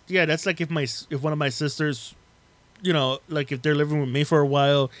 that's like if one of my sisters, like if they're living with me for a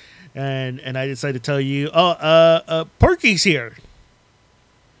while, and I decide to tell you, Porky's here.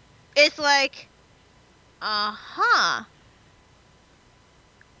 It's like, uh-huh.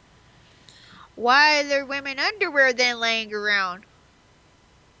 Why are there women underwear then laying around?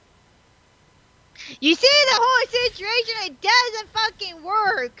 You see the whole situation, it doesn't fucking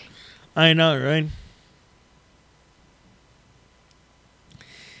work. I know, right?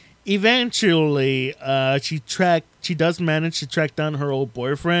 Eventually, she does manage to track down her old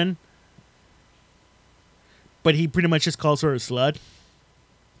boyfriend, but he pretty much just calls her a slut.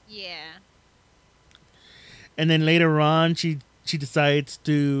 Yeah. And then later on, she decides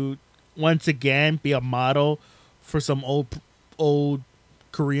to once again be a model for some old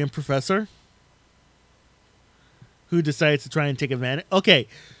Korean professor who decides to try and take advantage. Okay,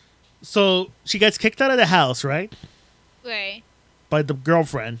 so she gets kicked out of the house, right? Right. By the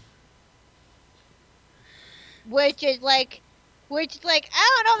girlfriend. Which is like,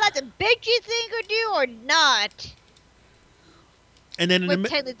 I don't know if that's a bitchy thing to do or not. And then But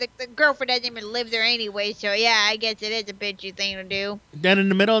technically, the girlfriend doesn't even live there anyway, so yeah, I guess it is a bitchy thing to do. Then in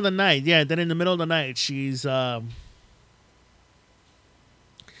the middle of the night, she's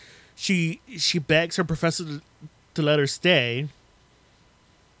she begs her professor to let her stay.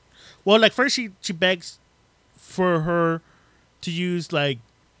 Well, like first she begs for her to use like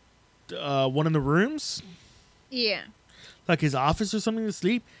one of the rooms, Yeah. like his office or something to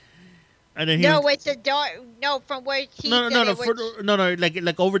sleep. And then It's the door. No, from where he no,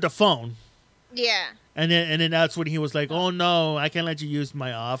 like over the phone. Yeah. And then that's when he was like, "Oh no, I can't let you use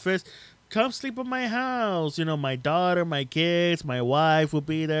my office. Come sleep at my house. My daughter, my kids, my wife will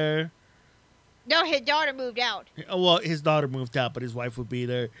be there." No, his daughter moved out. Well, his daughter moved out, but his wife would be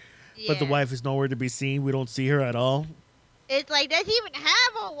there. Yeah. But the wife is nowhere to be seen. We don't see her at all. It's like, does he even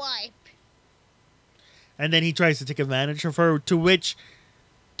have a wife? And then he tries to take advantage of her, to which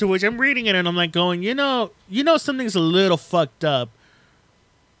I'm reading it and I'm like going, something's a little fucked up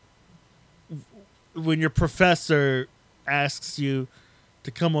when your professor asks you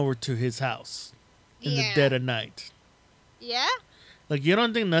to come over to his house in the dead of night. Yeah? Like, you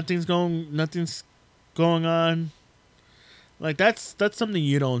don't think nothing's going on? Like, that's something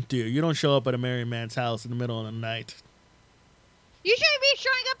you don't do. You don't show up at a married man's house in the middle of the night. You shouldn't be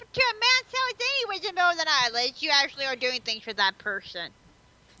showing up to a man's house anyways in the middle of the night unless you actually are doing things for that person.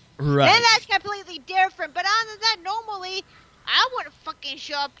 Right. And that's completely different. But other than that, normally, I wouldn't fucking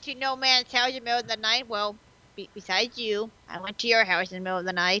show up to no man's house in the middle of the night. Well, besides you, I went to your house in the middle of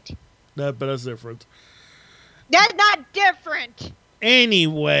the night. But that's different. That's not different.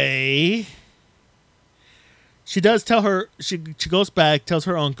 Anyway, she does tell her, she goes back, tells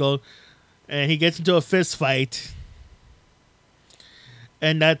her uncle, and he gets into a fist fight.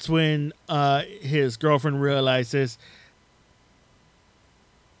 And that's when his girlfriend realizes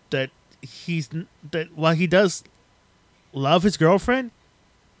that while he does love his girlfriend,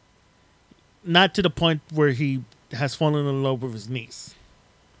 not to the point where he has fallen in love with his niece.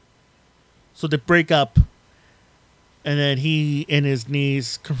 So they break up, and then he and his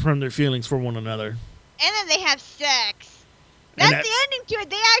niece confirm their feelings for one another. And then they have sex. That's the ending to it.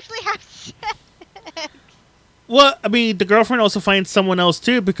 They actually have sex. Well, I mean, the girlfriend also finds someone else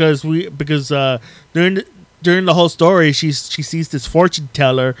too because during the whole story, she sees this fortune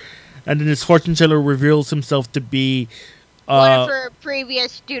teller, and then this fortune teller reveals himself to be one of her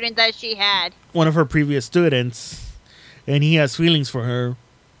previous students that she had. One of her previous students, and he has feelings for her.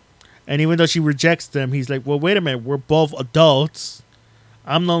 And even though she rejects them, he's like, "Well, wait a minute, we're both adults.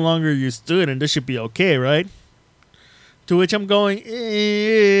 I'm no longer your student. This should be okay, right?" To which I'm going,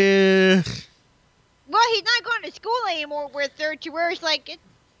 eh. Well, he's not going to school anymore with her, to where it's like,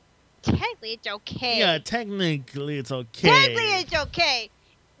 technically it's okay. Yeah, technically it's okay. Technically it's okay.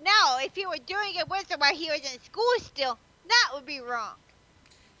 Now, if he was doing it with her while he was in school still, that would be wrong.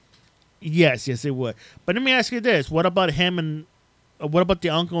 Yes, it would. But let me ask you this. What about him and what about the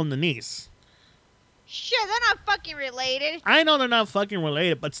uncle and the niece? Sure, they're not fucking related. I know they're not fucking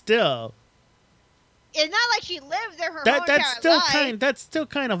related, but still. It's not like she lived there her whole entire life. That's still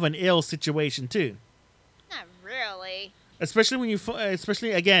kind of an ill situation, too. Not really. Especially when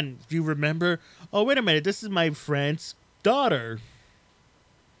especially again, if you remember, oh, wait a minute, this is my friend's daughter.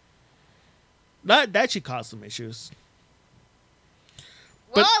 That should cause some issues.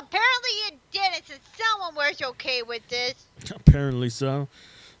 Well, apparently you didn't, since someone was okay with this. Apparently so.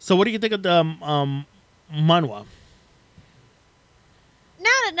 So what do you think of the manhwa?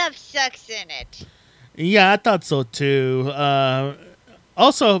 Not enough sex in it. Yeah, I thought so too.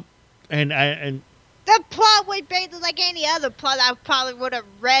 Also, and the plot was basically like any other plot I probably would have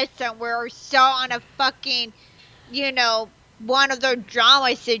read somewhere or saw on a fucking, one of their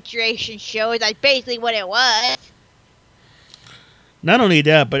drama situation shows. That's basically what it was. Not only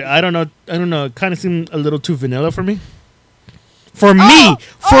that, but I don't know. It kind of seemed a little too vanilla for me. For me.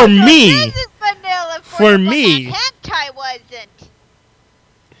 This is vanilla for me. Hentai wasn't.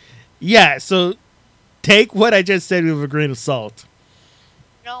 Yeah. So take what I just said with a grain of salt.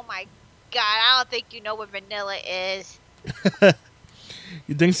 Oh my god! I don't think you know what vanilla is.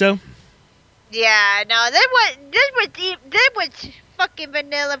 You think so? Yeah. No. This was fucking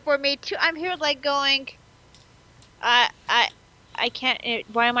vanilla for me too. I'm here like going. I can't.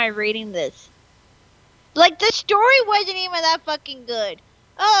 Why am I reading this? Like, the story wasn't even that fucking good.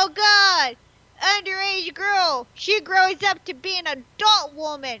 Oh, God. Underage girl. She grows up to be an adult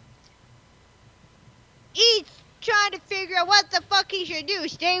woman. He's trying to figure out what the fuck he should do.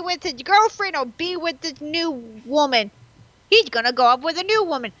 Stay with his girlfriend or be with this new woman. He's gonna go up with a new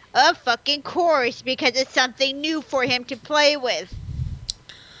woman. Of fucking course, because it's something new for him to play with.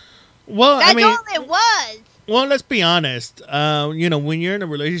 Well, That's all it was. Well, let's be honest. When you're in a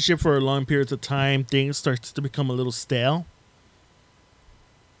relationship for a long period of time, things start to become a little stale.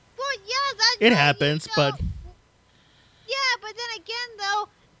 Well, yeah, it happens, but yeah, but then again, though,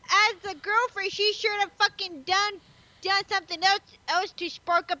 as a girlfriend, she should have fucking done something else to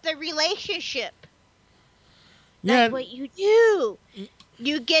spark up the relationship. That's what you do.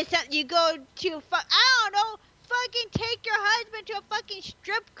 You get something. You go to I don't know. Fucking take your husband to a fucking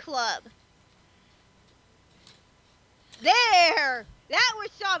strip club. There! That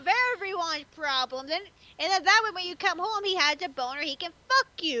would solve everyone's problems. And then that way when you come home, he has a boner, he can fuck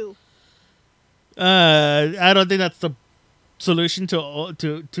you. I don't think that's the solution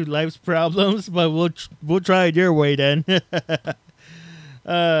to life's problems, but we'll try it your way then.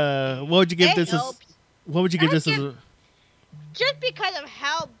 What would you give this as? What would you give this as? Just because of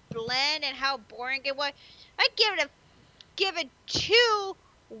how bland and how boring it was, I'd give it 2.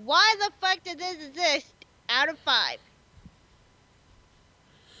 Why the fuck did this exist? Out of 5.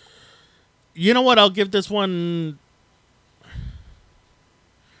 You know what? I'll give this one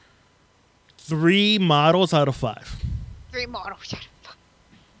 3 models out of 5. 3 models out of 5.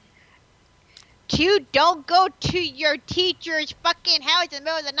 2, don't go to your teacher's fucking house in the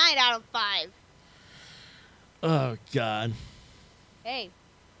middle of the night out of 5. Oh, God. Hey.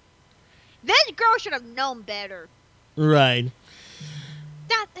 This girl should have known better. Right.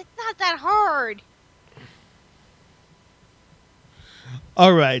 It's not that hard.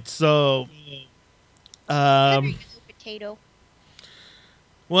 All right, so potato.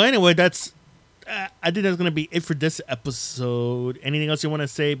 Well, anyway, that's I think that's gonna be it for this episode. Anything else you want to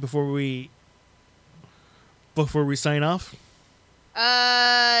say before we sign off?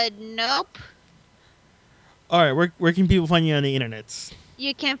 Nope. All right, where can people find you on the internets?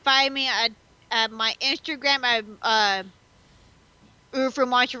 You can find me at my Instagram at Urufu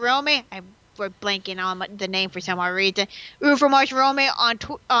Marcherome. We're blanking on the name for some odd reason. Urufu Marcherome on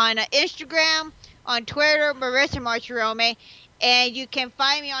Instagram, on Twitter, Marissa Marcherome, and you can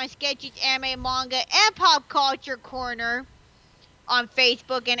find me on Sketches, Anime, Manga, and Pop Culture Corner on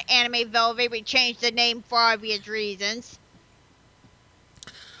Facebook and Anime Velvet. We changed the name for obvious reasons.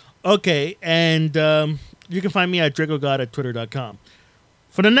 Okay, and you can find me at DracoGod at Twitter.com.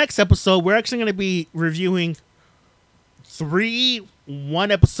 For the next episode, we're actually going to be reviewing 3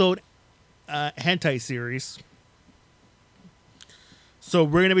 one-episode hentai series. So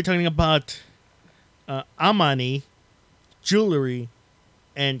we're going to be talking about Amani, Jewelry,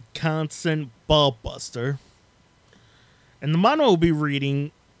 and Constant Ballbuster. And the manga we'll be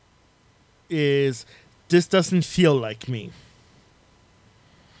reading is This Doesn't Feel Like Me.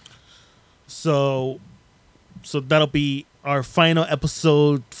 So that'll be our final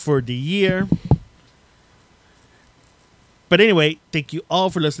episode for the year. But anyway, thank you all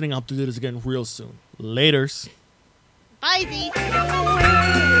for listening. I hope to do this again real soon. Laters. Bye, Z.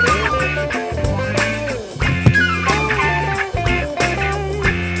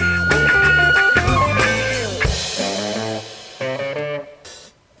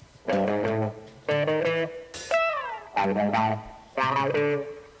 Bye.